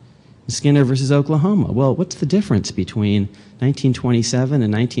felons. Skinner versus Oklahoma. Well, what's the difference between 1927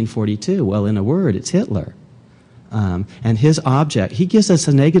 and 1942? Well, in a word, it's Hitler. And his object, he gives us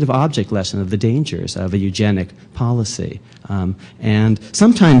a negative object lesson of the dangers of a eugenic policy. And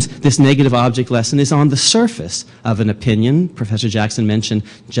sometimes this negative object lesson is on the surface of an opinion. Professor Jackson mentioned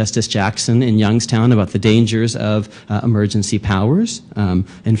Justice Jackson in Youngstown about the dangers of emergency powers,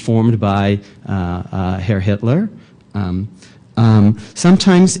 informed by Herr Hitler.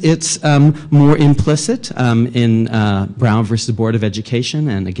 Sometimes it's more implicit in Brown versus Board of Education,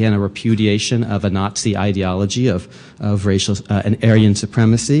 and again a repudiation of a Nazi ideology of racial and Aryan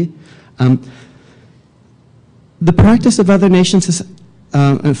supremacy. The practice of other nations has,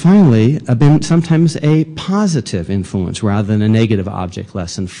 and finally, been sometimes a positive influence rather than a negative object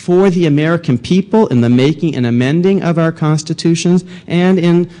lesson for the American people in the making and amending of our constitutions and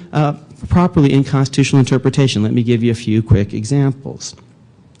in properly in constitutional interpretation. Let me give you a few quick examples.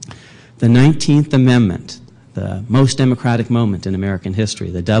 The 19th Amendment, the most democratic moment in American history,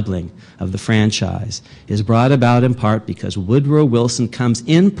 the doubling of the franchise, is brought about in part because Woodrow Wilson comes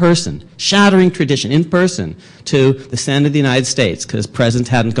in person, shattering tradition, in person, to the Senate of the United States, because President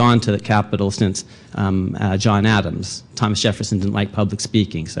hadn't gone to the Capitol since John Adams. Thomas Jefferson didn't like public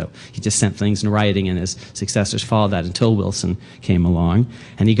speaking, so he just sent things in writing, and his successors followed that until Wilson came along.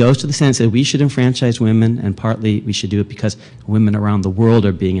 And he goes to the Senate and said, we should enfranchise women, and partly we should do it because women around the world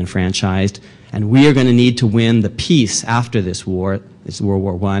are being enfranchised, and we are going to need to win the peace after this war. It's World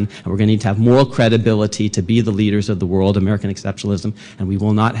War I, and we're going to need to have moral credibility to be the leaders of the world, American exceptionalism, and we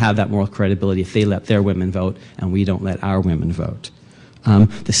will not have that moral credibility if they let their women vote and we don't let our women vote.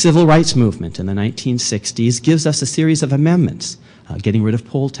 The civil rights movement in the 1960s gives us a series of amendments, getting rid of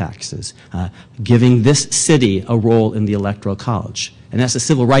poll taxes, giving this city a role in the Electoral College. And that's a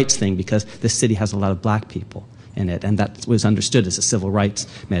civil rights thing because this city has a lot of black people in it, and that was understood as a civil rights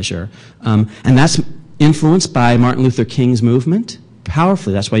measure. And that's influenced by Martin Luther King's movement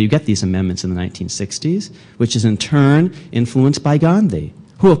powerfully. That's why you get these amendments in the 1960s, which is in turn influenced by Gandhi,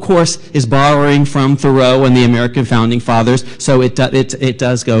 who, of course, is borrowing from Thoreau and the American founding fathers, so it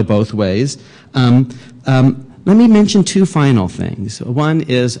does go both ways. Let me mention two final things. One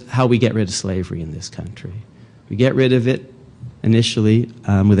is how we get rid of slavery in this country. We get rid of it initially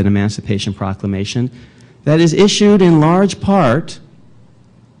with an Emancipation Proclamation that is issued in large part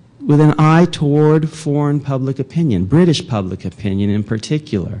with an eye toward foreign public opinion, British public opinion in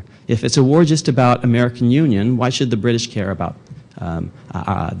particular. If it's a war just about American Union, why should the British care about the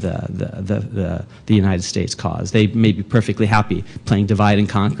United States cause? They may be perfectly happy playing divide and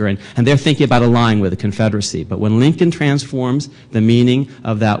conquer, and they're thinking about allying with the Confederacy. But when Lincoln transforms the meaning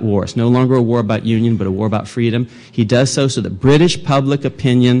of that war, it's no longer a war about union, but a war about freedom, he does so that British public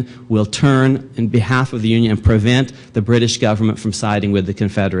opinion will turn in behalf of the Union and prevent the British government from siding with the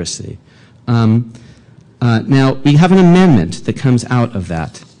Confederacy. Now, we have an amendment that comes out of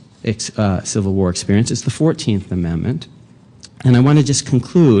that Civil War experience. It's the 14th Amendment. And I want to just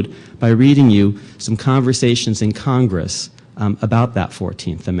conclude by reading you some conversations in Congress about that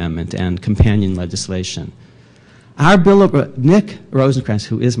 14th Amendment and companion legislation. Our Bill of Nick Rosencrantz,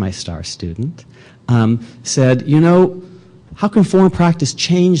 who is my star student, said, you know, how can foreign practice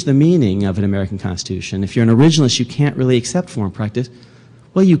change the meaning of an American Constitution? If you're an originalist, you can't really accept foreign practice.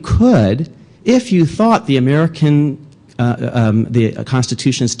 Well, you could if you thought the the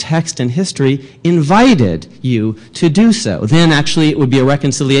Constitution's text and history invited you to do so. Then actually it would be a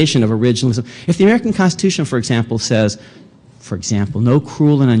reconciliation of originalism. If the American Constitution, for example, says, no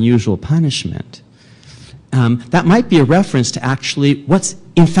cruel and unusual punishment, that might be a reference to actually what's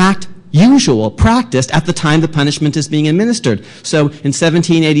in fact usual, practiced at the time the punishment is being administered. So in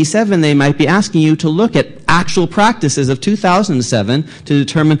 1787, they might be asking you to look at actual practices of 2007 to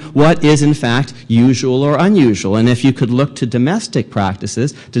determine what is in fact usual or unusual. And if you could look to domestic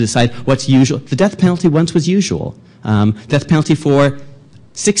practices to decide what's usual, the death penalty once was usual. Death penalty for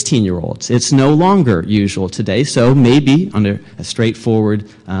 16-year-olds. It's no longer usual today, so maybe under a straightforward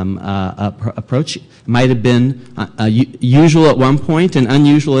approach, it might have been usual at one point and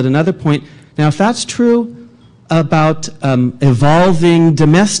unusual at another point. Now, if that's true about evolving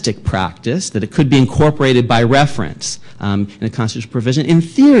domestic practice, that it could be incorporated by reference in a constitutional provision, in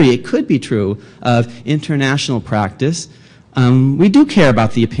theory, it could be true of international practice. We do care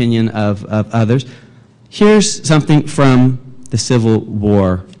about the opinion of others. Here's something from the Civil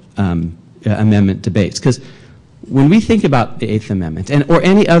War Amendment debates. Because when we think about the Eighth Amendment or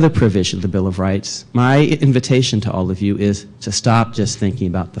any other provision of the Bill of Rights, my invitation to all of you is to stop just thinking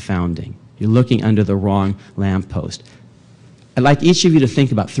about the founding. You're looking under the wrong lamppost. I'd like each of you to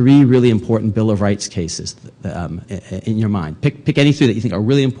think about three really important Bill of Rights cases in your mind. Pick any three that you think are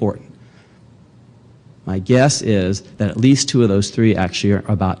really important. My guess is that at least two of those three actually are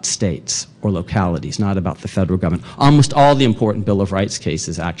about states or localities, not about the federal government. Almost all the important Bill of Rights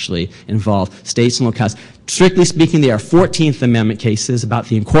cases actually involve states and localities. Strictly speaking, they are 14th Amendment cases about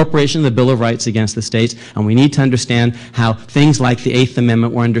the incorporation of the Bill of Rights against the states, and we need to understand how things like the Eighth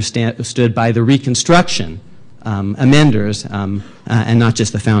Amendment were understood by the Reconstruction amenders and not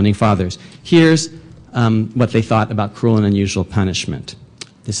just the Founding Fathers. Here's what they thought about cruel and unusual punishment.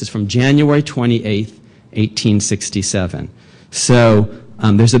 This is from January 28th, 1867. So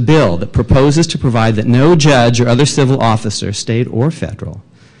there's a bill that proposes to provide that no judge or other civil officer, state or federal,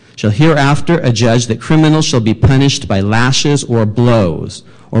 shall hereafter adjudge that criminals shall be punished by lashes or blows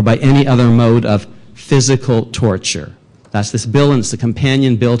or by any other mode of physical torture. That's this bill, and it's a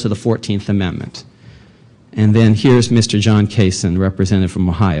companion bill to the 14th Amendment. And then here's Mr. John Kaysen, representative from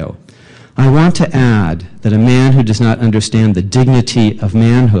Ohio. I want to add that a man who does not understand the dignity of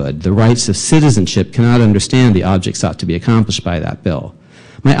manhood, the rights of citizenship, cannot understand the object sought to be accomplished by that bill.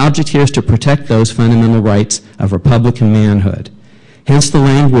 My object here is to protect those fundamental rights of Republican manhood. Hence the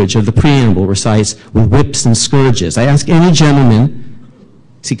language of the preamble recites with whips and scourges. I ask any gentleman,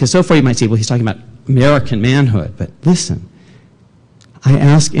 see, because so far you might say, well, he's talking about American manhood, but listen. I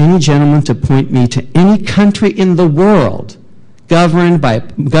ask any gentleman to point me to any country in the world governed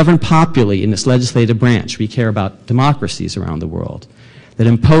popularly in its legislative branch. We care about democracies around the world that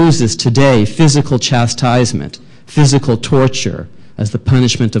imposes today physical chastisement, physical torture as the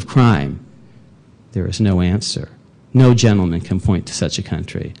punishment of crime. There is no answer. No gentleman can point to such a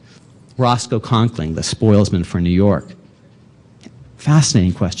country. Roscoe Conkling, the spoilsman for New York.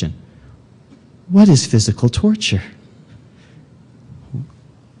 Fascinating question. What is physical torture?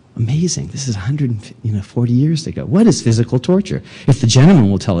 Amazing. This is 140 years ago. What is physical torture? If the gentleman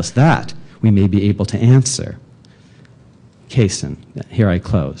will tell us that, we may be able to answer. Kaysen, here I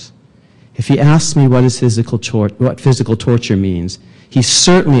close. If he asks me what physical torture means, he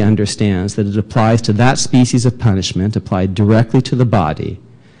certainly understands that it applies to that species of punishment applied directly to the body,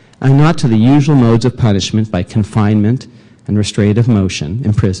 and not to the usual modes of punishment by confinement and restraint of motion,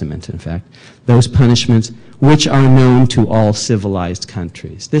 imprisonment, in fact, those punishments which are known to all civilized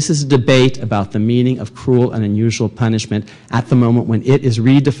countries. This is a debate about the meaning of cruel and unusual punishment at the moment when it is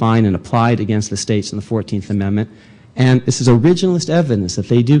redefined and applied against the states in the 14th Amendment. And this is originalist evidence that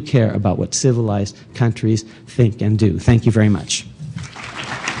they do care about what civilized countries think and do. Thank you very much.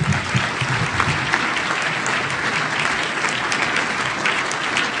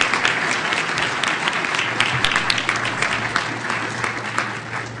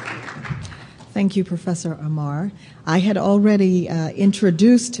 Thank you, Professor Amar. I had already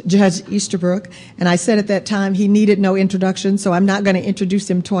introduced Judge Easterbrook, and I said at that time he needed no introduction, so I'm not going to introduce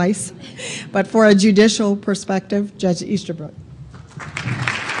him twice. But for a judicial perspective, Judge Easterbrook.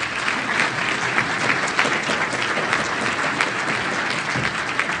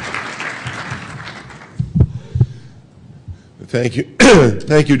 Thank you.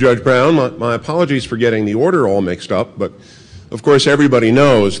 Thank you, Judge Brown. My apologies for getting the order all mixed up, but of course everybody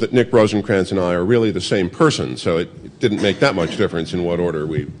knows that Nick Rosencrantz and I are really the same person, so it didn't make that much difference in what order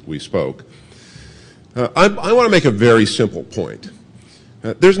we spoke. I want to make a very simple point.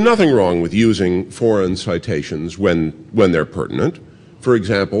 There's nothing wrong with using foreign citations when they're pertinent, for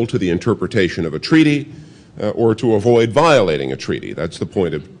example, to the interpretation of a treaty or to avoid violating a treaty. That's the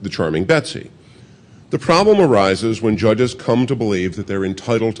point of the Charming Betsy. The problem arises when judges come to believe that they're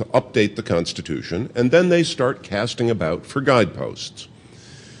entitled to update the Constitution, and then they start casting about for guideposts.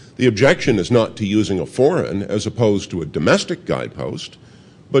 The objection is not to using a foreign as opposed to a domestic guidepost,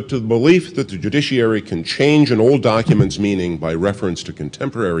 but to the belief that the judiciary can change an old document's meaning by reference to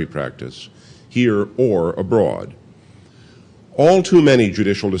contemporary practice, here or abroad. All too many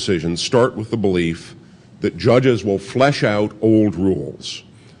judicial decisions start with the belief that judges will flesh out old rules.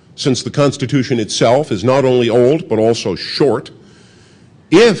 Since the Constitution itself is not only old but also short,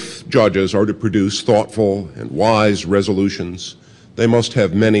 if judges are to produce thoughtful and wise resolutions, they must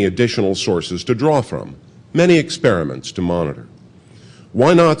have many additional sources to draw from, many experiments to monitor.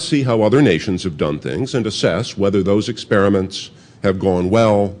 Why not see how other nations have done things and assess whether those experiments have gone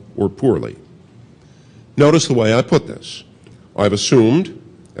well or poorly? Notice the way I put this. I've assumed,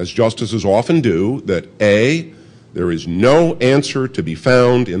 as justices often do, that A, there is no answer to be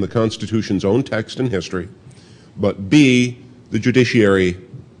found in the Constitution's own text and history, but B, the judiciary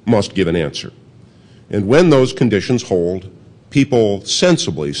must give an answer. And when those conditions hold, people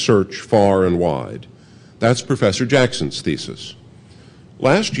sensibly search far and wide. That's Professor Jackson's thesis.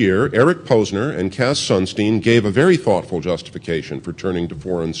 Last year, Eric Posner and Cass Sunstein gave a very thoughtful justification for turning to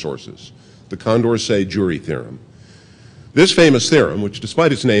foreign sources, the Condorcet jury theorem. This famous theorem, which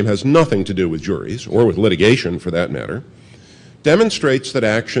despite its name has nothing to do with juries, or with litigation for that matter, demonstrates that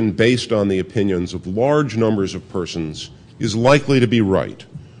action based on the opinions of large numbers of persons is likely to be right,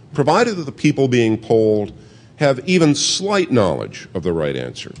 provided that the people being polled have even slight knowledge of the right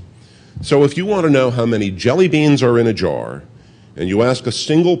answer. So if you want to know how many jelly beans are in a jar, and you ask a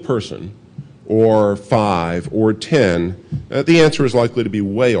single person, or 5 or 10, the answer is likely to be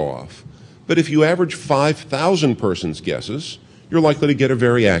way off. But if you average 5,000 persons' guesses, you're likely to get a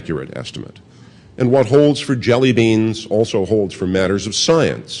very accurate estimate. And what holds for jelly beans also holds for matters of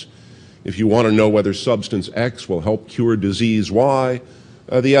science. If you want to know whether substance X will help cure disease Y,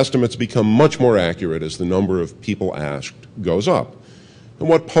 the estimates become much more accurate as the number of people asked goes up. And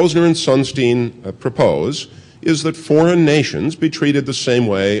what Posner and Sunstein propose is that foreign nations be treated the same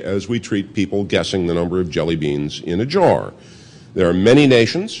way as we treat people guessing the number of jelly beans in a jar. There are many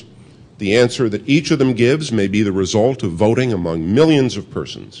nations The answer that each of them gives may be the result of voting among millions of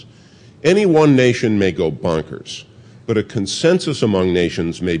persons. Any one nation may go bonkers, but a consensus among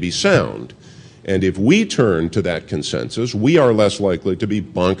nations may be sound. And if we turn to that consensus, we are less likely to be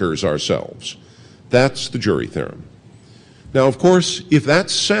bonkers ourselves. That's the jury theorem. Now, of course, if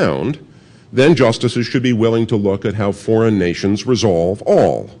that's sound, then justices should be willing to look at how foreign nations resolve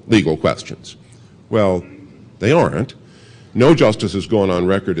all legal questions. Well, they aren't. No justice has gone on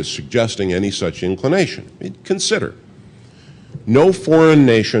record as suggesting any such inclination. Consider. No foreign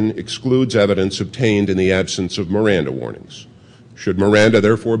nation excludes evidence obtained in the absence of Miranda warnings. Should Miranda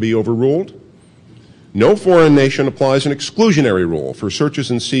therefore be overruled? No foreign nation applies an exclusionary rule for searches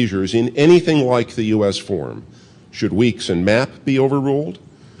and seizures in anything like the U.S. form. Should Weeks and Mapp be overruled?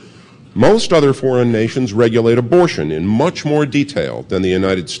 Most other foreign nations regulate abortion in much more detail than the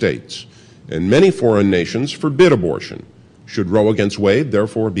United States, and many foreign nations forbid abortion. Should Roe against Wade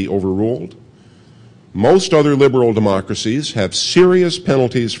therefore be overruled? Most other liberal democracies have serious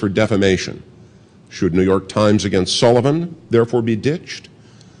penalties for defamation. Should New York Times against Sullivan therefore be ditched?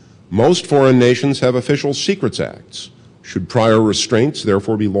 Most foreign nations have official secrets acts. Should prior restraints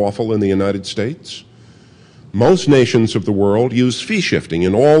therefore be lawful in the United States? Most nations of the world use fee shifting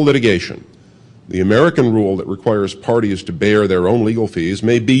in all litigation. The American rule that requires parties to bear their own legal fees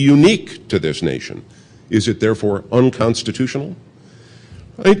may be unique to this nation. Is it therefore unconstitutional?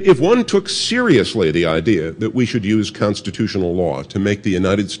 If one took seriously the idea that we should use constitutional law to make the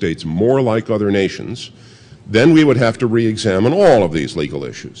United States more like other nations, then we would have to re-examine all of these legal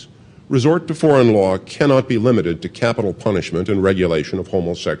issues. Resort to foreign law cannot be limited to capital punishment and regulation of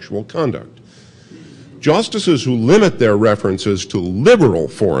homosexual conduct. Justices who limit their references to liberal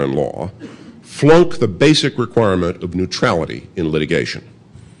foreign law flunk the basic requirement of neutrality in litigation.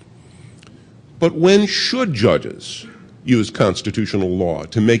 But when should judges use constitutional law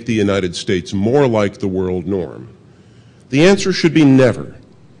to make the United States more like the world norm? The answer should be never.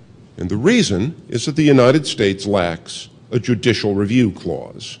 And the reason is that the United States lacks a judicial review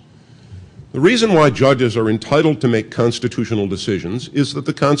clause. The reason why judges are entitled to make constitutional decisions is that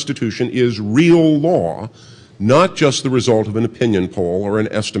the Constitution is real law, not just the result of an opinion poll or an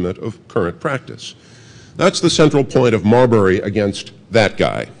estimate of current practice. That's the central point of Marbury against that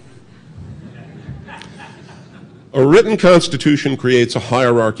guy. A written Constitution creates a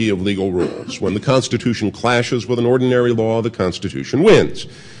hierarchy of legal rules. When the Constitution clashes with an ordinary law, the Constitution wins.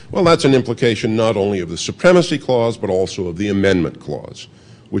 Well, that's an implication not only of the Supremacy Clause, but also of the Amendment Clause,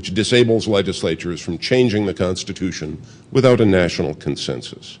 which disables legislatures from changing the Constitution without a national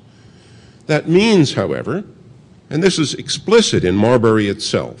consensus. That means, however, and this is explicit in Marbury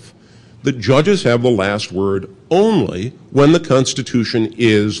itself, that judges have the last word only when the Constitution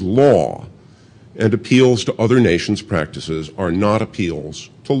is law, and appeals to other nations' practices are not appeals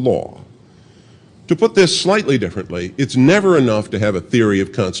to law. To put this slightly differently, it's never enough to have a theory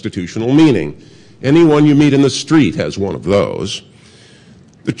of constitutional meaning. Anyone you meet in the street has one of those.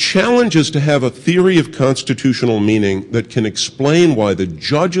 The challenge is to have a theory of constitutional meaning that can explain why the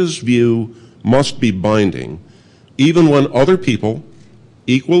judge's view must be binding, even when other people,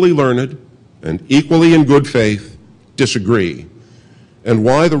 equally learned and equally in good faith, disagree, and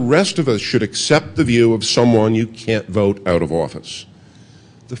why the rest of us should accept the view of someone you can't vote out of office.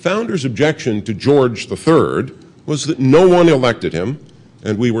 The founders' objection to George III was that no one elected him,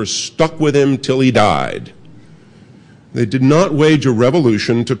 and we were stuck with him till he died. They did not wage a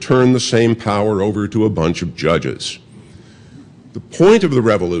revolution to turn the same power over to a bunch of judges. The point of the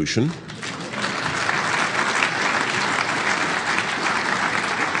revolution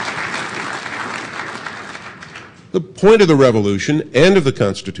and of the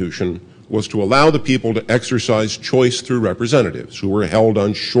Constitution was to allow the people to exercise choice through representatives who were held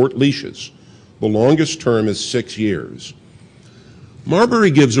on short leashes. The longest term is 6 years.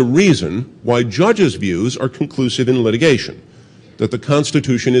 Marbury gives a reason why judges' views are conclusive in litigation, that the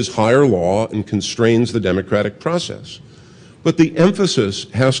Constitution is higher law and constrains the democratic process. But the emphasis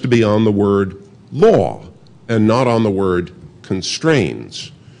has to be on the word law and not on the word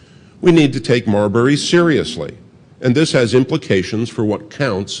constrains. We need to take Marbury seriously, and this has implications for what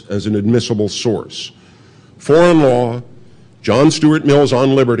counts as an admissible source. Foreign law, John Stuart Mill's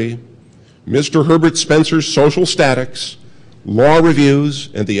On Liberty, Mr. Herbert Spencer's Social Statics, law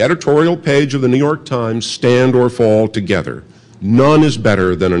reviews, and the editorial page of the New York Times stand or fall together. None is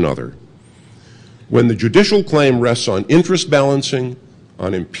better than another. When the judicial claim rests on interest balancing,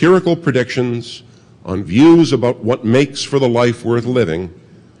 on empirical predictions, on views about what makes for the life worth living,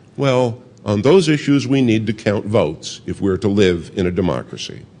 well, on those issues we need to count votes if we're to live in a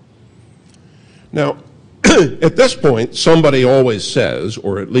democracy. Now, At this point, somebody always says,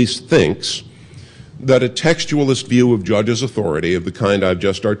 or at least thinks, that a textualist view of judges' authority of the kind I've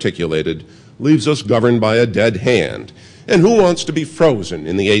just articulated leaves us governed by a dead hand. And who wants to be frozen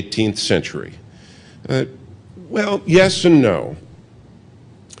in the 18th century? Well, yes and no.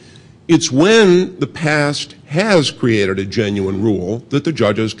 It's when the past has created a genuine rule that the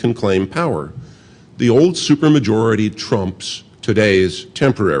judges can claim power. The old supermajority trumps today's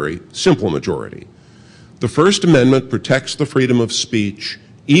temporary simple majority. The First Amendment protects the freedom of speech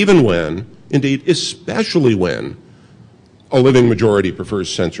even when, indeed especially when, a living majority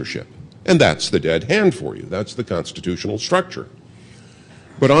prefers censorship. And that's the dead hand for you. That's the constitutional structure.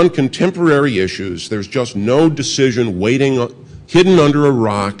 But on contemporary issues, there's just no decision hidden under a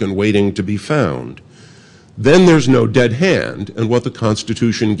rock and waiting to be found. Then there's no dead hand, and what the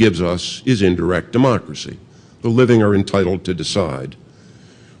Constitution gives us is indirect democracy. The living are entitled to decide.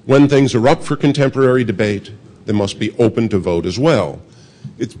 When things are up for contemporary debate, they must be open to vote as well.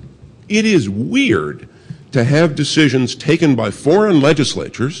 It is weird to have decisions taken by foreign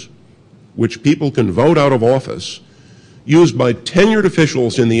legislatures, which people can vote out of office, used by tenured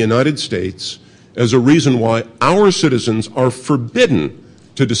officials in the United States as a reason why our citizens are forbidden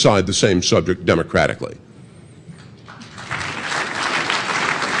to decide the same subject democratically.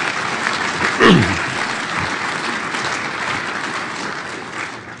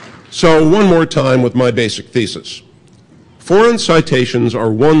 So one more time with my basic thesis. Foreign citations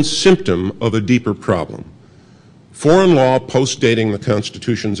are one symptom of a deeper problem. Foreign law postdating the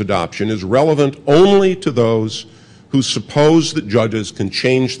Constitution's adoption is relevant only to those who suppose that judges can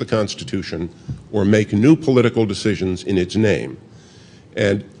change the Constitution or make new political decisions in its name.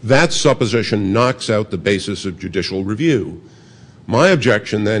 And that supposition knocks out the basis of judicial review. My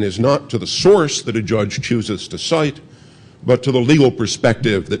objection then is not to the source that a judge chooses to cite, but to the legal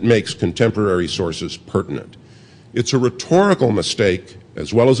perspective that makes contemporary sources pertinent. It's a rhetorical mistake,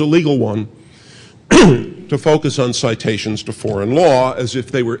 as well as a legal one, to focus on citations to foreign law as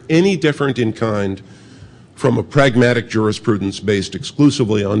if they were any different in kind from a pragmatic jurisprudence based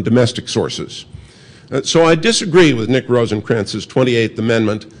exclusively on domestic sources. So I disagree with Nick Rosenkranz's 28th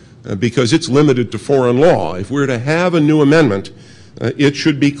Amendment because it's limited to foreign law. If we're to have a new amendment, it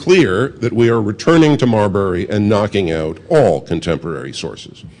should be clear that we are returning to Marbury and knocking out all contemporary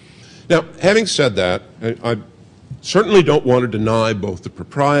sources. Now, having said that, I certainly don't want to deny both the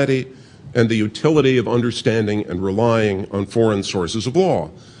propriety and the utility of understanding and relying on foreign sources of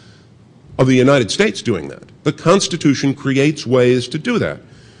law, of the United States doing that. The Constitution creates ways to do that.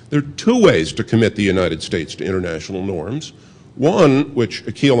 There are two ways to commit the United States to international norms. One, which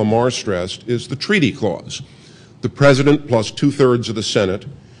Akhil Amar stressed, is the treaty clause. The President plus 2/3 of the Senate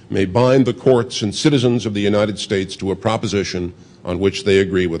may bind the courts and citizens of the United States to a proposition on which they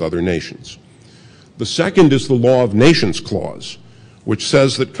agree with other nations. The second is the Law of Nations clause, which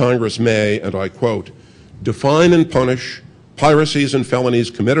says that Congress may, and I quote, define and punish piracies and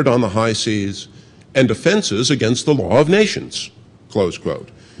felonies committed on the high seas and offenses against the law of nations, close quote.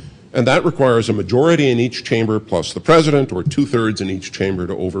 And that requires a majority in each chamber plus the President, or 2/3 in each chamber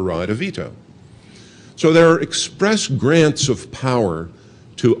to override a veto. So there are express grants of power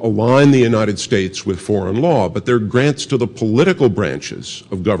to align the United States with foreign law, but they're grants to the political branches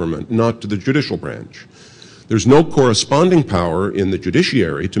of government, not to the judicial branch. There's no corresponding power in the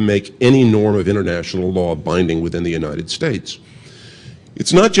judiciary to make any norm of international law binding within the United States.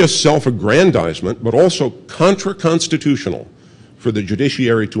 It's not just self-aggrandizement, but also contra-constitutional for the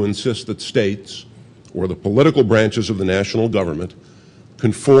judiciary to insist that states, or the political branches of the national government,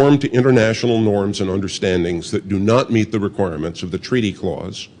 conform to international norms and understandings that do not meet the requirements of the treaty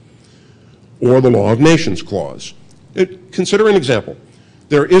clause or the Law of Nations clause. Consider an example.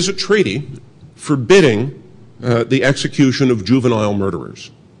 There is a treaty forbidding the execution of juvenile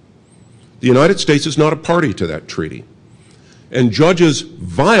murderers. The United States is not a party to that treaty. And judges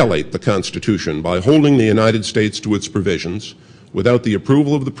violate the Constitution by holding the United States to its provisions without the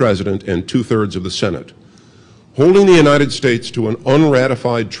approval of the President and 2/3 of the Senate. Holding the United States to an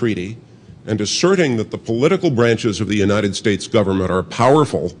unratified treaty and asserting that the political branches of the United States government are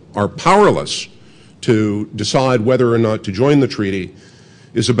powerless to decide whether or not to join the treaty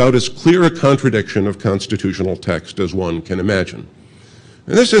is about as clear a contradiction of constitutional text as one can imagine.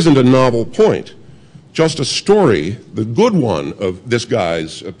 And this isn't a novel point, just a story, the good one of this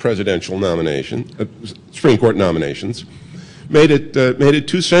guy's presidential nomination, Supreme Court nominations, made it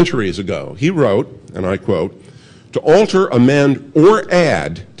 2 centuries ago. He wrote, and I quote, "To alter, amend, or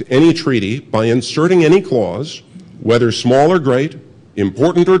add to any treaty by inserting any clause, whether small or great,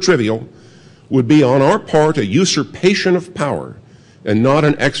 important or trivial, would be on our part a usurpation of power and not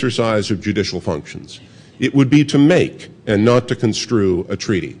an exercise of judicial functions." It would be to make and not to construe a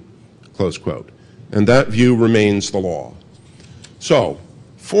treaty, close quote. And that view remains the law. So,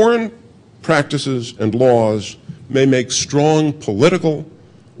 foreign practices and laws may make strong political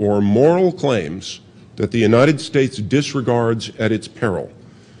or moral claims that the United States disregards at its peril.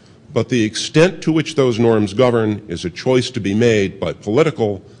 But the extent to which those norms govern is a choice to be made by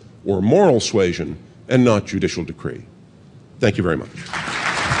political or moral suasion and not judicial decree. Thank you very much.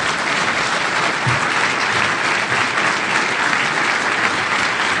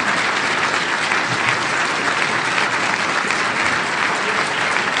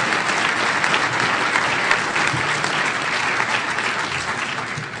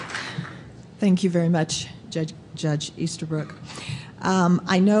 Thank you very much, Judge Easterbrook.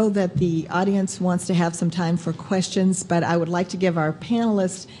 I know that the audience wants to have some time for questions, but I would like to give our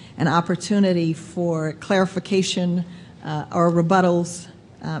panelists an opportunity for clarification or rebuttals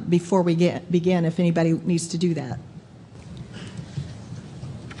before we begin, if anybody needs to do that.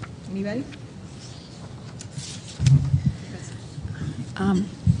 Anybody?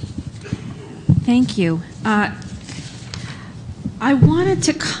 Thank you. I wanted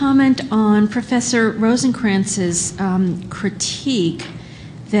to comment on Professor Rosenkranz's critique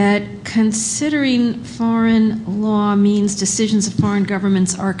that considering foreign law means decisions of foreign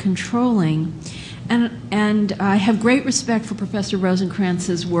governments are controlling. And I have great respect for Professor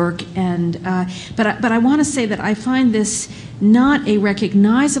Rosenkranz's work, but I want to say that I find this not a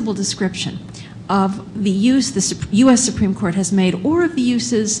recognizable description of the use the U.S. Supreme Court has made or of the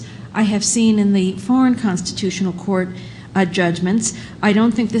uses I have seen in the foreign constitutional court judgments. I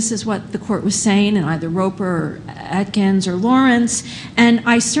don't think this is what the court was saying in either Roper or Atkins or Lawrence, and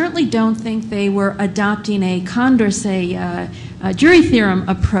I certainly don't think they were adopting a Condorcet jury theorem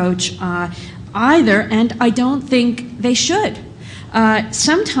approach either, and I don't think they should.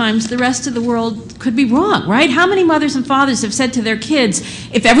 Sometimes the rest of the world could be wrong, right? How many mothers and fathers have said to their kids,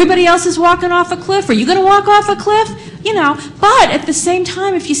 if everybody else is walking off a cliff, are you going to walk off a cliff? You know, but at the same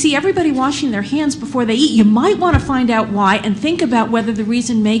time, if you see everybody washing their hands before they eat, you might want to find out why and think about whether the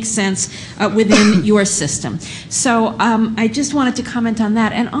reason makes sense within your system. So I just wanted to comment on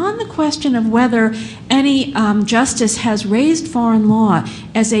that. And on the question of whether any justice has raised foreign law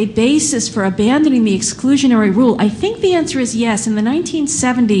as a basis for abandoning the exclusionary rule, I think the answer is yes. In the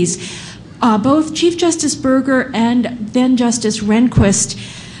 1970s, both Chief Justice Berger and then Justice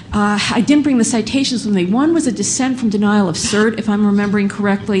Rehnquist, I didn't bring the citations with me. One was a dissent from denial of cert, if I'm remembering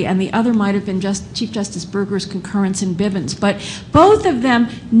correctly, and the other might have been Chief Justice Berger's concurrence in Bivens. But both of them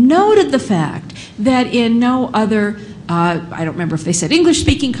noted the fact that in no other, I don't remember if they said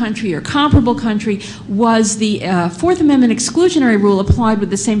English-speaking country or comparable country, was the Fourth Amendment exclusionary rule applied with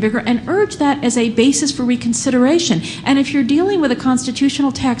the same vigor, and urged that as a basis for reconsideration. And if you're dealing with a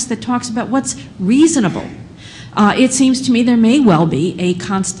constitutional text that talks about what's reasonable, it seems to me there may well be a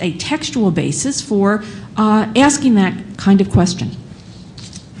textual basis for asking that kind of question.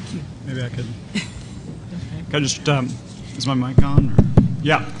 Maybe I could. Can I just, is my mic on? Or?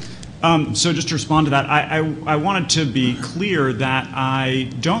 Yeah. So just to respond to that, I wanted to be clear that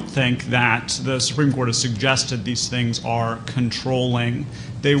I don't think that the Supreme Court has suggested these things are controlling.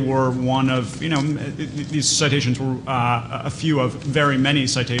 They were one of, these citations were a few of very many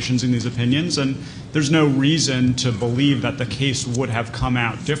citations in these opinions, and there's no reason to believe that the case would have come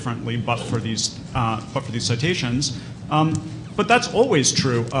out differently but for these citations. But that's always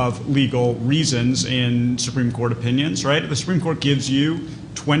true of legal reasons in Supreme Court opinions, right? The Supreme Court gives you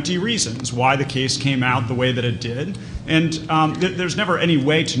 20 reasons why the case came out the way that it did. And there's never any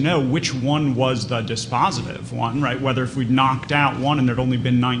way to know which one was the dispositive one, right? Whether if we'd knocked out one and there'd only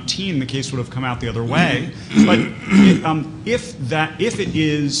been 19, the case would have come out the other way. But if it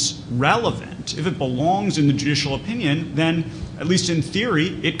is relevant, if it belongs in the judicial opinion, then at least in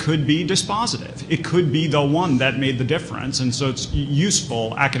theory, it could be dispositive. It could be the one that made the difference. And so it's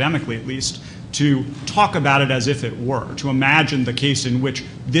useful, academically at least, to talk about it as if it were, to imagine the case in which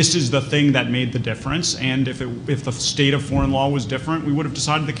this is the thing that made the difference, and if the state of foreign law was different, we would have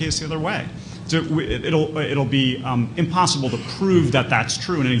decided the case the other way. So it'll be impossible to prove that that's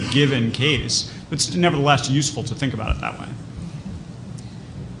true in any given case, but it's nevertheless useful to think about it that way.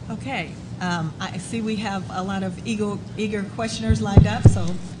 Okay. I see we have a lot of eager questioners lined up, so.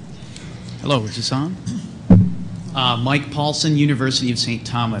 Hello, is this on? Mike Paulson, University of St.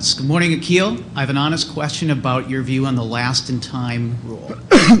 Thomas. Good morning, Akil. I have an honest question about your view on the last-in-time rule.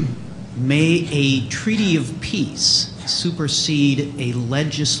 May a treaty of peace supersede a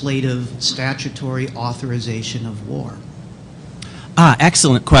legislative statutory authorization of war?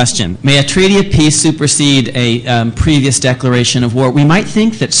 Excellent question. May a treaty of peace supersede a previous declaration of war? We might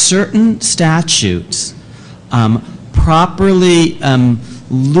think that certain statutes properly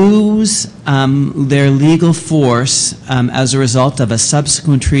lose their legal force as a result of a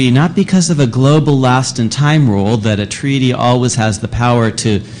subsequent treaty, not because of a global lost-in-time rule that a treaty always has the power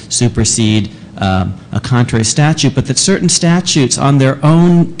to supersede a contrary statute, but that certain statutes on their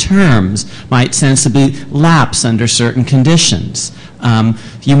own terms might sensibly lapse under certain conditions.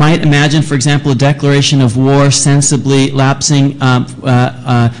 You might imagine, for example, a declaration of war sensibly lapsing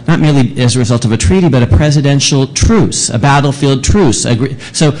not merely as a result of a treaty, but a presidential truce, a battlefield truce.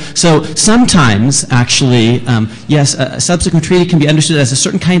 So sometimes, actually, yes, a subsequent treaty can be understood as a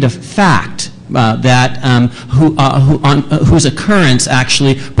certain kind of fact whose occurrence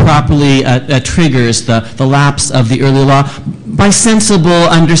actually properly triggers the lapse of the early law by sensible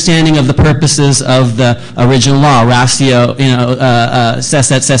understanding of the purposes of the original law, ratio,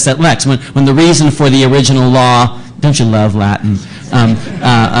 cesset lex. When the reason for the original law, don't you love Latin,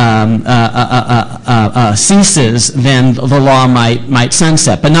 ceases, then the law might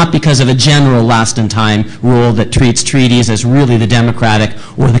sunset, but not because of a general last-in-time rule that treats treaties as really the democratic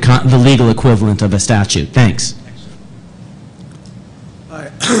or the legal equivalent of a statute. Thanks.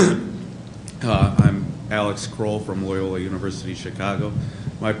 Hi. I'm Alex Kroll from Loyola University, Chicago.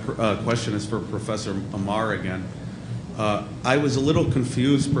 My question is for Professor Amar again. I was a little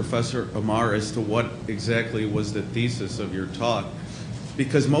confused, Professor Amar, as to what exactly was the thesis of your talk,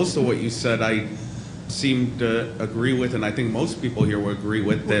 because most of what you said I seem to agree with, and I think most people here will agree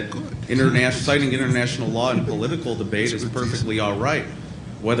with, that citing international law in political debate is perfectly all right,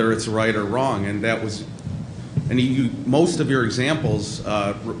 whether it's right or wrong, and that was, and most of your examples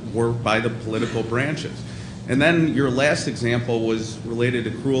were by the political branches. And then your last example was related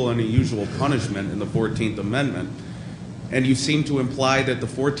to cruel and unusual punishment in the 14th Amendment. And you seem to imply that the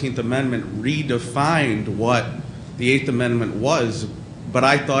 14th Amendment redefined what the 8th Amendment was, but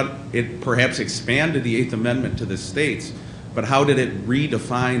I thought it perhaps expanded the 8th Amendment to the states. But how did it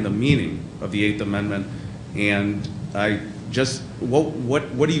redefine the meaning of the 8th Amendment? And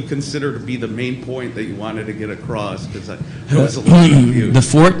what do you consider to be the main point that you wanted to get across? Because I was a little confused. The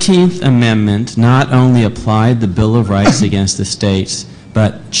 14th Amendment not only applied the Bill of Rights against the states,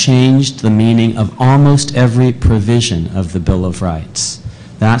 but changed the meaning of almost every provision of the Bill of Rights.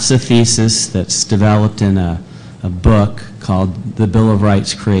 That's a thesis that's developed in a book called The Bill of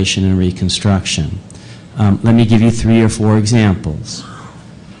Rights, Creation and Reconstruction. Let me give you 3 or 4 examples.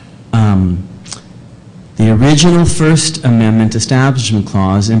 The original First Amendment Establishment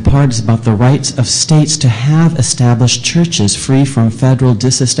Clause, in part, is about the rights of states to have established churches free from federal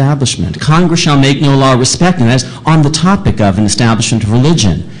disestablishment. Congress shall make no law respecting, that is, on the topic of an establishment of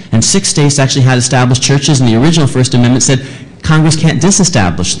religion. And 6 states actually had established churches, and the original First Amendment said Congress can't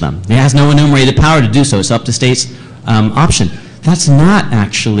disestablish them. It has no enumerated power to do so. It's up to states' option. That's not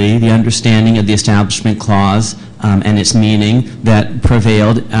actually the understanding of the Establishment Clause and its meaning that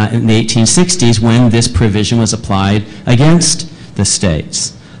prevailed in the 1860s when this provision was applied against the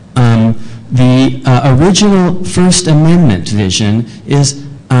states. The original First Amendment vision is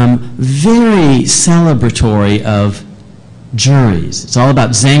very celebratory of juries. It's all about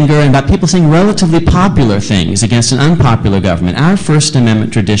Zenger and about people saying relatively popular things against an unpopular government. Our First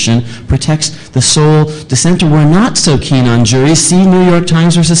Amendment tradition protects the sole dissenter. We're not so keen on juries. See New York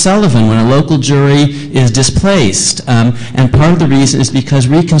Times versus Sullivan when a local jury is displaced. And part of the reason is because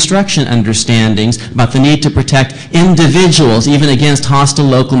Reconstruction understandings about the need to protect individuals even against hostile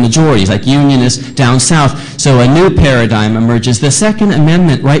local majorities like Unionists down south. So a new paradigm emerges. The Second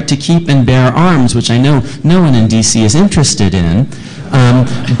Amendment right to keep and bear arms, which I know no one in D.C. is interested in,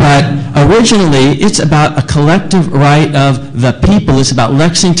 but originally it's about a collective right of the people. It's about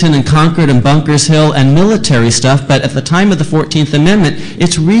Lexington and Concord and Bunkers Hill and military stuff, but at the time of the 14th Amendment,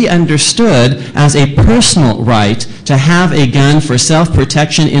 it's re-understood as a personal right to have a gun for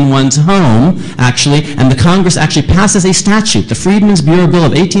self-protection in one's home, actually, and the Congress actually passes a statute, the Freedmen's Bureau Bill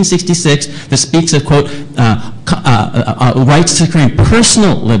of 1866, that speaks of, quote, rights to claim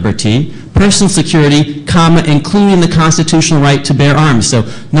personal liberty, personal security, comma, including the constitutional right to bear arms. So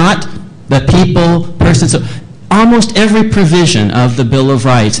not the people, persons. So almost every provision of the Bill of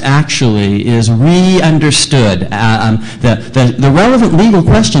Rights actually is re-understood. The relevant legal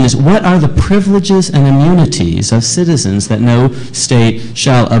question is, what are the privileges and immunities of citizens that no state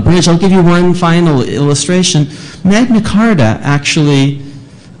shall abridge? I'll give you one final illustration. Magna Carta actually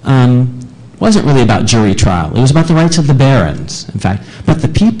wasn't really about jury trial. It was about the rights of the barons, in fact. But the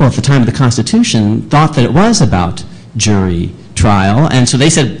people at the time of the Constitution thought that it was about jury trial, and so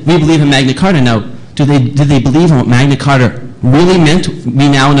they said, we believe in Magna Carta. Now, did they believe in what Magna Carta really meant, we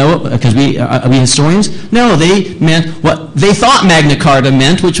now know, because are we historians? No, they meant what they thought Magna Carta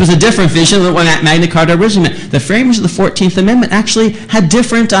meant, which was a different vision than what Magna Carta originally meant. The framers of the 14th Amendment actually had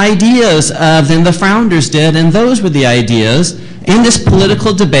different ideas than the founders did, and those were the ideas in this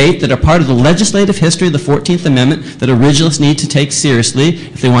political debate that are part of the legislative history of the 14th Amendment that originalists need to take seriously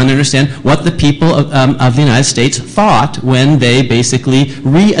if they want to understand what the people of the United States thought when they basically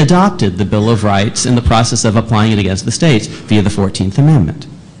re-adopted the Bill of Rights in the process of applying it against the states via the 14th Amendment.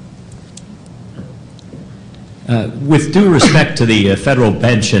 With due respect to the federal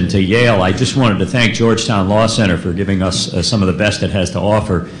bench and to Yale, I just wanted to thank Georgetown Law Center for giving us some of the best it has to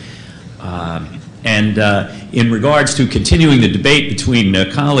offer. And in regards to continuing the debate between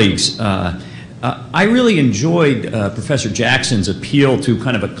colleagues, I really enjoyed Professor Jackson's appeal to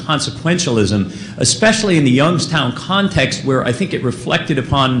kind of a consequentialism, especially in the Youngstown context, where I think it reflected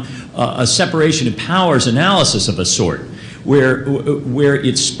upon a separation of powers analysis of a sort, where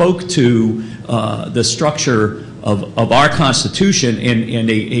it spoke to the structure of our Constitution and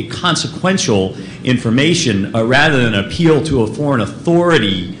a consequential information rather than an appeal to a foreign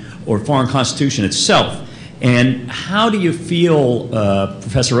authority or foreign constitution itself. And how do you feel,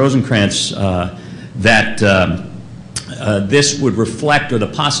 Professor Rosenkranz, that this would reflect, or the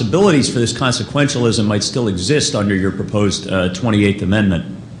possibilities for this consequentialism might still exist under your proposed 28th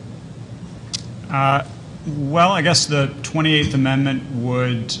Amendment? Well, I guess the 28th Amendment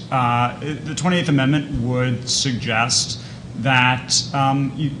would suggest that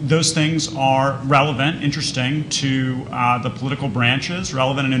those things are relevant, interesting to the political branches,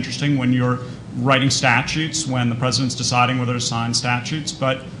 relevant and interesting when you're writing statutes, when the president's deciding whether to sign statutes,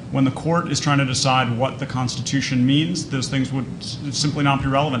 but when the court is trying to decide what the Constitution means, those things would simply not be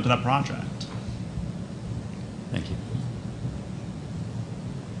relevant to that project. Thank you.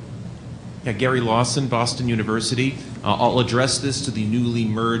 Yeah, Gary Lawson, Boston University. I'll address this to the newly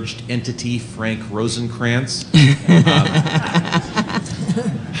merged entity, Frank Rosenkranz.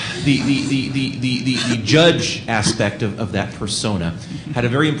 The judge aspect of that persona had a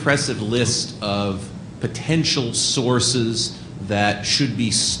very impressive list of potential sources that should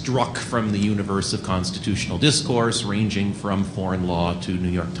be struck from the universe of constitutional discourse, ranging from foreign law to New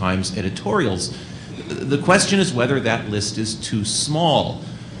York Times editorials. The question is whether that list is too small.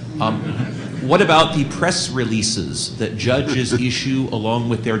 What about the press releases that judges issue along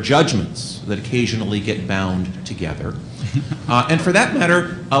with their judgments that occasionally get bound together? And for that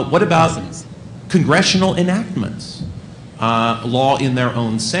matter, what about congressional enactments? Law in their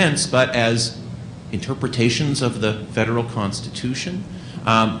own sense, but as interpretations of the federal Constitution?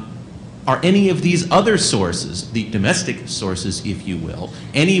 Are any of these other sources, the domestic sources, if you will,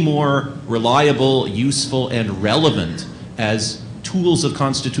 any more reliable, useful, and relevant as tools of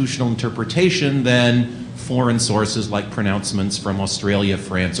constitutional interpretation than foreign sources like pronouncements from Australia,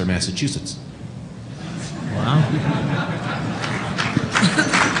 France, or Massachusetts? Wow.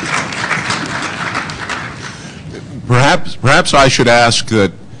 Perhaps I should ask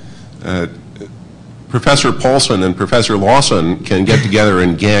that Professor Paulson and Professor Lawson can get together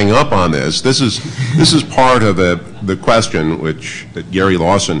and gang up on this. This is part of the question that Gary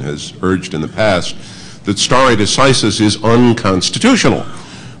Lawson has urged in the past, that stare decisis is unconstitutional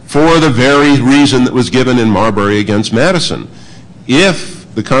for the very reason that was given in Marbury against Madison.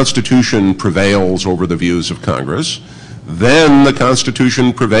 If the Constitution prevails over the views of Congress, then the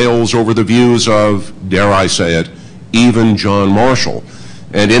Constitution prevails over the views of, dare I say it, even John Marshall.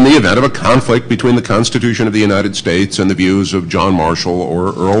 And in the event of a conflict between the Constitution of the United States and the views of John Marshall or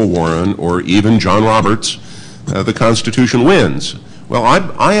Earl Warren or even John Roberts, the Constitution wins. Well,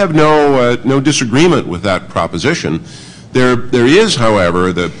 I have no disagreement with that proposition. There is,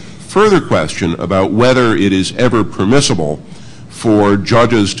 however, the further question about whether it is ever permissible for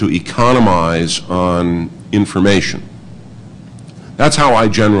judges to economize on information. That's how I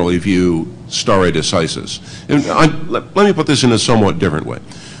generally view stare decisis. And let me put this in a somewhat different way.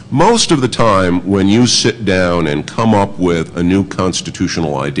 Most of the time when you sit down and come up with a new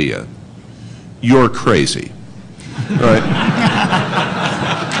constitutional idea, you're crazy, right?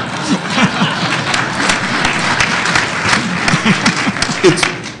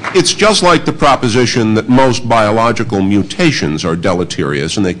 It's just like the proposition that most biological mutations are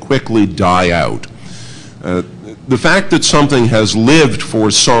deleterious and they quickly die out. The fact that something has lived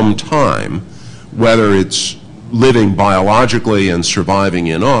for some time, whether it's living biologically and surviving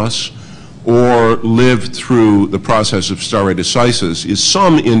in us, or lived through the process of stare decisis, is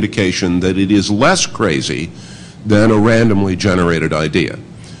some indication that it is less crazy than a randomly generated idea.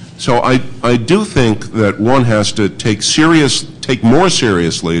 So I do think that one has to take more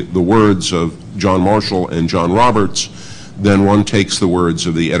seriously the words of John Marshall and John Roberts then one takes the words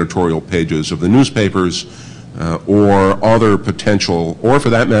of the editorial pages of the newspapers or other potential, or for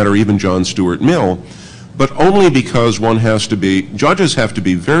that matter, even John Stuart Mill, but only because judges have to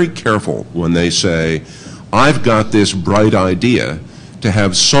be very careful when they say, I've got this bright idea, to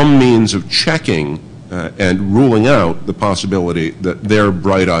have some means of checking and ruling out the possibility that their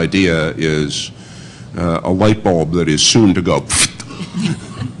bright idea is a light bulb that is soon to go.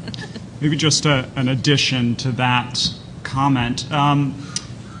 Maybe just an addition to that comment.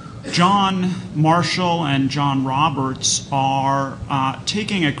 John Marshall and John Roberts are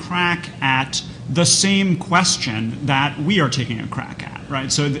taking a crack at the same question that we are taking a crack at,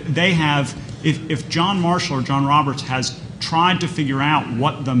 right? So they have, if John Marshall or John Roberts has tried to figure out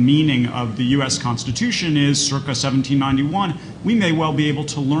what the meaning of the U.S. Constitution is circa 1791, we may well be able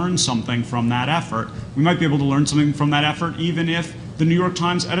to learn something from that effort. We might be able to learn something from that effort even if the New York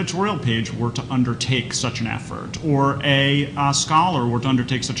Times editorial page were to undertake such an effort, or a scholar were to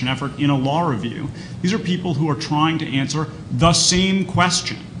undertake such an effort in a law review. These are people who are trying to answer the same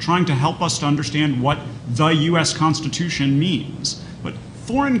question, trying to help us to understand what the U.S. Constitution means. But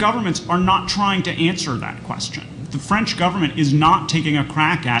foreign governments are not trying to answer that question. The French government is not taking a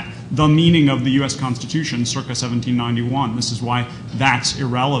crack at the meaning of the U.S. Constitution circa 1791. This is why that's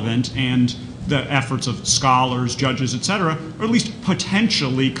irrelevant, and the efforts of scholars, judges, etc., or at least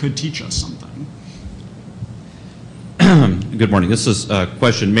potentially could teach us something. Good morning. This is a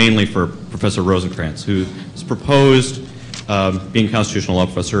question mainly for Professor Rosenkranz, who has proposed, being constitutional law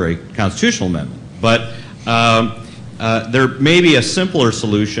professor, a constitutional amendment. But there may be a simpler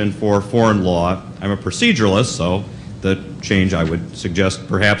solution for foreign law. I'm a proceduralist, so the change I would suggest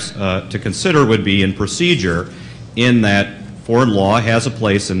perhaps to consider would be in procedure, in that foreign law has a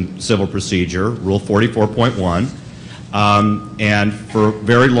place in civil procedure, Rule 44.1, and for a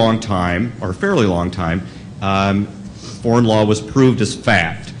very long time, or fairly long time, foreign law was proved as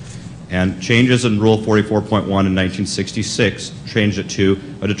fact. And changes in Rule 44.1 in 1966 changed it to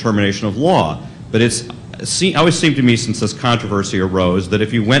a determination of law. But it always seemed to me, since this controversy arose, that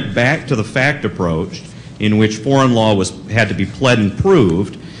if you went back to the fact approach, in which foreign law had to be pled and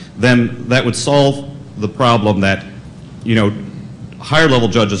proved, then that would solve the problem that, you know, higher level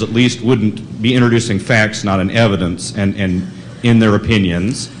judges at least wouldn't be introducing facts not in evidence and in their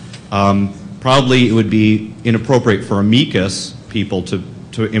opinions. Probably it would be inappropriate for amicus people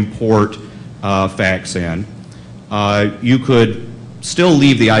to import facts in. You could still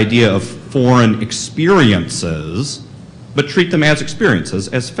leave the idea of foreign experiences, but treat them as experiences,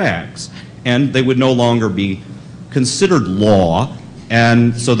 as facts, and they would no longer be considered law.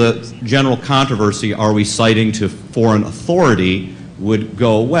 And so the general controversy, are we citing to foreign authority, would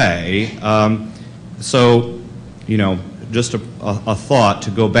go away. So, you know, just a thought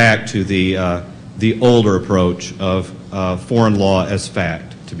to go back to the older approach of foreign law as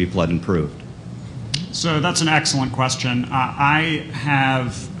fact, to be pled and proved. So that's an excellent question. I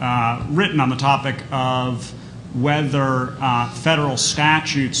have written on the topic of whether federal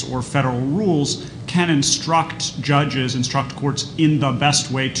statutes or federal rules can instruct judges, instruct courts in the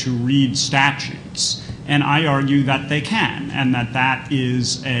best way to read statutes. And I argue that they can, and that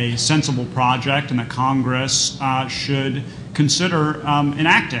is a sensible project, and that Congress should consider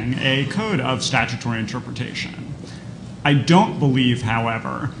enacting a code of statutory interpretation. I don't believe,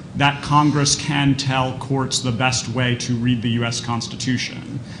 however, that Congress can tell courts the best way to read the U.S.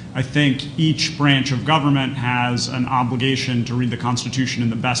 Constitution. I think each branch of government has an obligation to read the Constitution in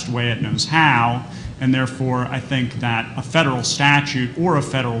the best way it knows how, and therefore I think that a federal statute or a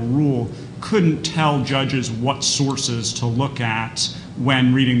federal rule couldn't tell judges what sources to look at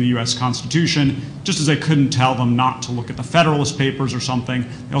when reading the U.S. Constitution, just as they couldn't tell them not to look at the Federalist Papers or something.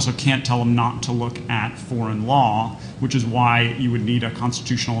 They also can't tell them not to look at foreign law, which is why you would need a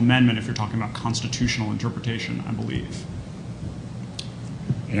constitutional amendment if you're talking about constitutional interpretation, I believe.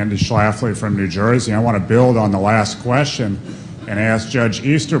 Andy Schlafly from New Jersey. I want to build on the last question and ask Judge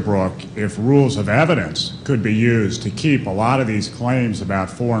Easterbrook if rules of evidence could be used to keep a lot of these claims about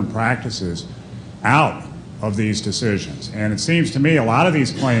foreign practices out of these decisions. And it seems to me a lot of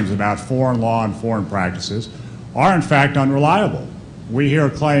these claims about foreign law and foreign practices are in fact unreliable. We hear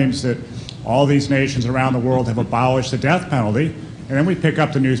claims that all these nations around the world have abolished the death penalty, and then we pick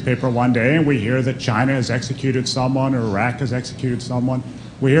up the newspaper one day and we hear that China has executed someone or Iraq has executed someone.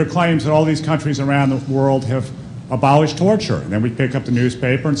 We hear claims that all these countries around the world have abolished torture, and then we pick up the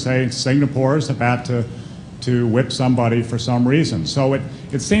newspaper and say Singapore is about to whip somebody for some reason. So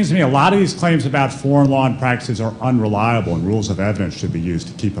it seems to me a lot of these claims about foreign law and practices are unreliable, and rules of evidence should be used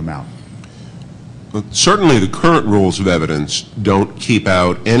to keep them out. Certainly the current rules of evidence don't keep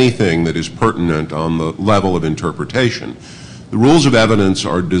out anything that is pertinent on the level of interpretation. The rules of evidence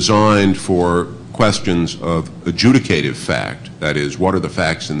are designed for questions of adjudicative fact, that is, what are the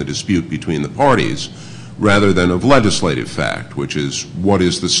facts in the dispute between the parties, rather than of legislative fact, which is what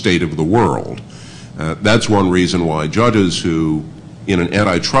is the state of the world. That's one reason why judges who, in an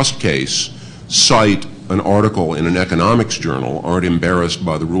antitrust case, cite an article in an economics journal aren't embarrassed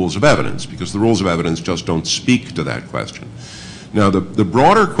by the rules of evidence, because the rules of evidence just don't speak to that question. Now, the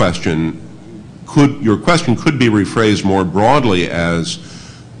broader question your question could be rephrased more broadly as,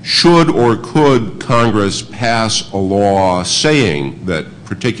 should or could Congress pass a law saying that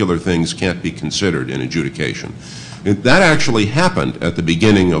particular things can't be considered in adjudication? That actually happened at the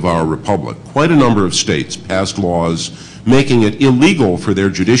beginning of our republic. Quite a number of states passed laws making it illegal for their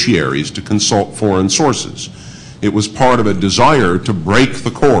judiciaries to consult foreign sources. It was part of a desire to break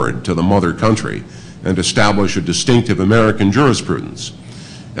the cord to the mother country and establish a distinctive American jurisprudence.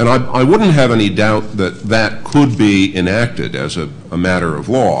 And I wouldn't have any doubt that that could be enacted as a matter of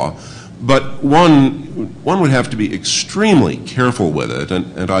law, but one would have to be extremely careful with it,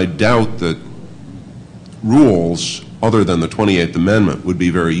 and I doubt that rules other than the 28th Amendment would be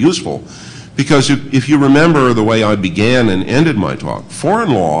very useful. Because if you remember the way I began and ended my talk,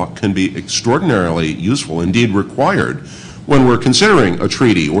 foreign law can be extraordinarily useful, indeed required, when we're considering a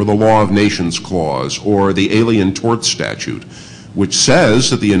treaty or the Law of Nations Clause or the Alien Tort Statute, which says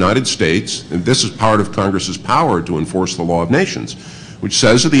that the United States, and this is part of Congress's power to enforce the law of nations, which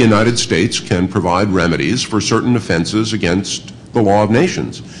says that the United States can provide remedies for certain offenses against the law of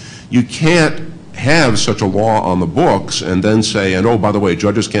nations. You can't have such a law on the books and then say, and oh, by the way,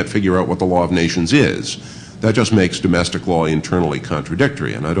 judges can't figure out what the law of nations is. That just makes domestic law internally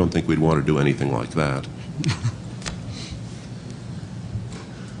contradictory, and I don't think we'd want to do anything like that.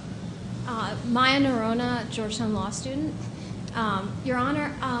 Maya Nerona, Georgetown law student. Your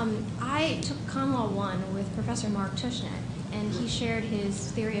Honor, I took Con Law 1 with Professor Mark Tushnet, and he shared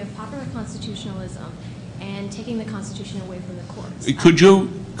his theory of popular constitutionalism and taking the Constitution away from the courts.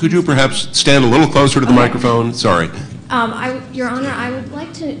 Could you perhaps stand a little closer to the microphone? Sorry. Your Honor, I would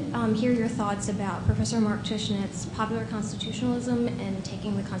like to hear your thoughts about Professor Mark Tushnet's popular constitutionalism and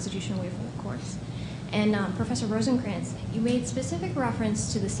taking the Constitution away from the courts. And Professor Rosenkranz, you made specific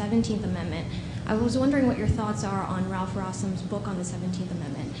reference to the 17th Amendment. I was wondering what your thoughts are on Ralph Rossum's book on the 17th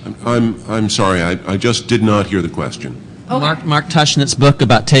Amendment. I'm sorry, I just did not hear the question. Okay. Mark Tushnet's book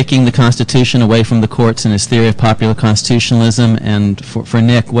about taking the Constitution away from the courts and his theory of popular constitutionalism. And for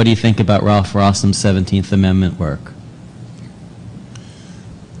Nick, what do you think about Ralph Rossum's 17th Amendment work?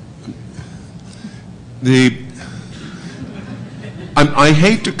 I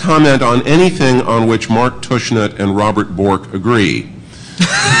hate to comment on anything on which Mark Tushnet and Robert Bork agree.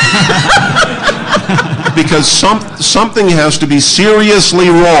 Because something has to be seriously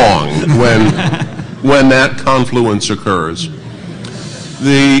wrong when that confluence occurs.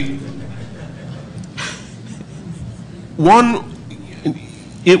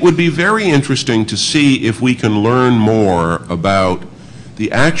 It would be very interesting to see if we can learn more about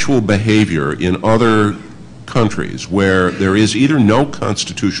the actual behavior in other countries where there is either no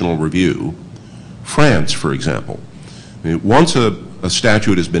constitutional review. France, for example. I mean, once a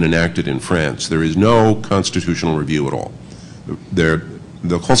statute has been enacted in France, there is no constitutional review at all.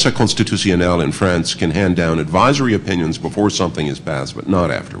 The Conseil constitutionnel in France can hand down advisory opinions before something is passed, but not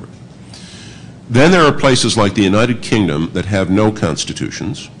afterward. Then there are places like the United Kingdom that have no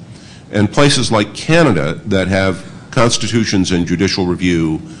constitutions, and places like Canada that have constitutions and judicial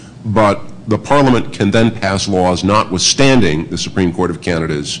review, but the Parliament can then pass laws notwithstanding the Supreme Court of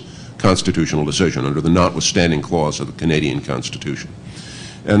Canada's constitutional decision under the notwithstanding clause of the Canadian Constitution.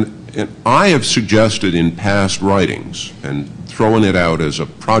 And I have suggested in past writings and thrown it out as a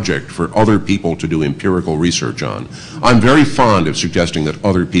project for other people to do empirical research on. I'm very fond of suggesting that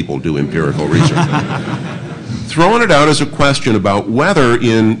other people do empirical research. Throwing it out as a question about whether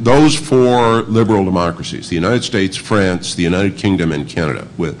in those four liberal democracies, the United States, France, the United Kingdom, and Canada,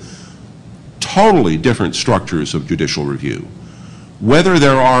 with totally different structures of judicial review, whether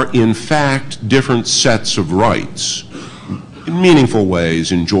there are in fact different sets of rights in meaningful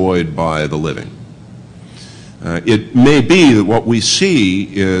ways enjoyed by the living. It may be that what we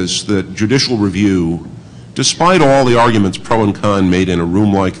see is that judicial review, despite all the arguments pro and con made in a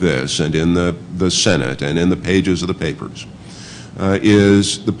room like this and in the Senate and in the pages of the papers,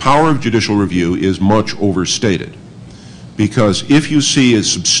 is the power of judicial review is much overstated. Because if you see a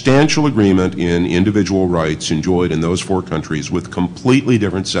substantial agreement in individual rights enjoyed in those four countries with completely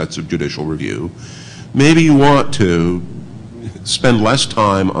different sets of judicial review, maybe you want to spend less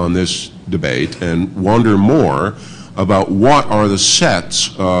time on this debate and wonder more about what are the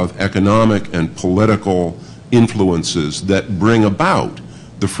sets of economic and political influences that bring about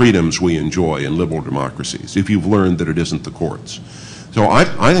the freedoms we enjoy in liberal democracies, if you've learned that it isn't the courts. So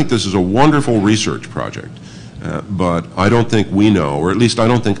I think this is a wonderful research project, but I don't think we know, or at least I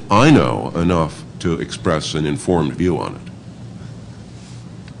don't think I know enough to express an informed view on it.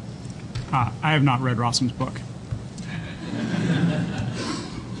 I have not read Rossum's book.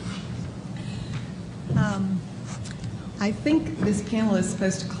 I think this panel is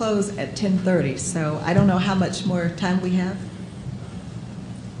supposed to close at 10:30, so I don't know how much more time we have.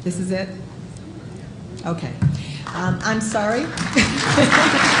 This is it? Okay. I'm sorry.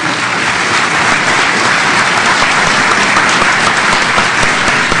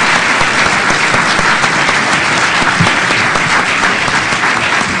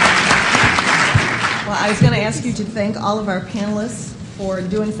 Well, I was going to ask you to thank all of our panelists for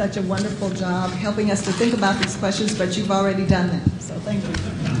doing such a wonderful job helping us to think about these questions, but you've already done that, so thank you.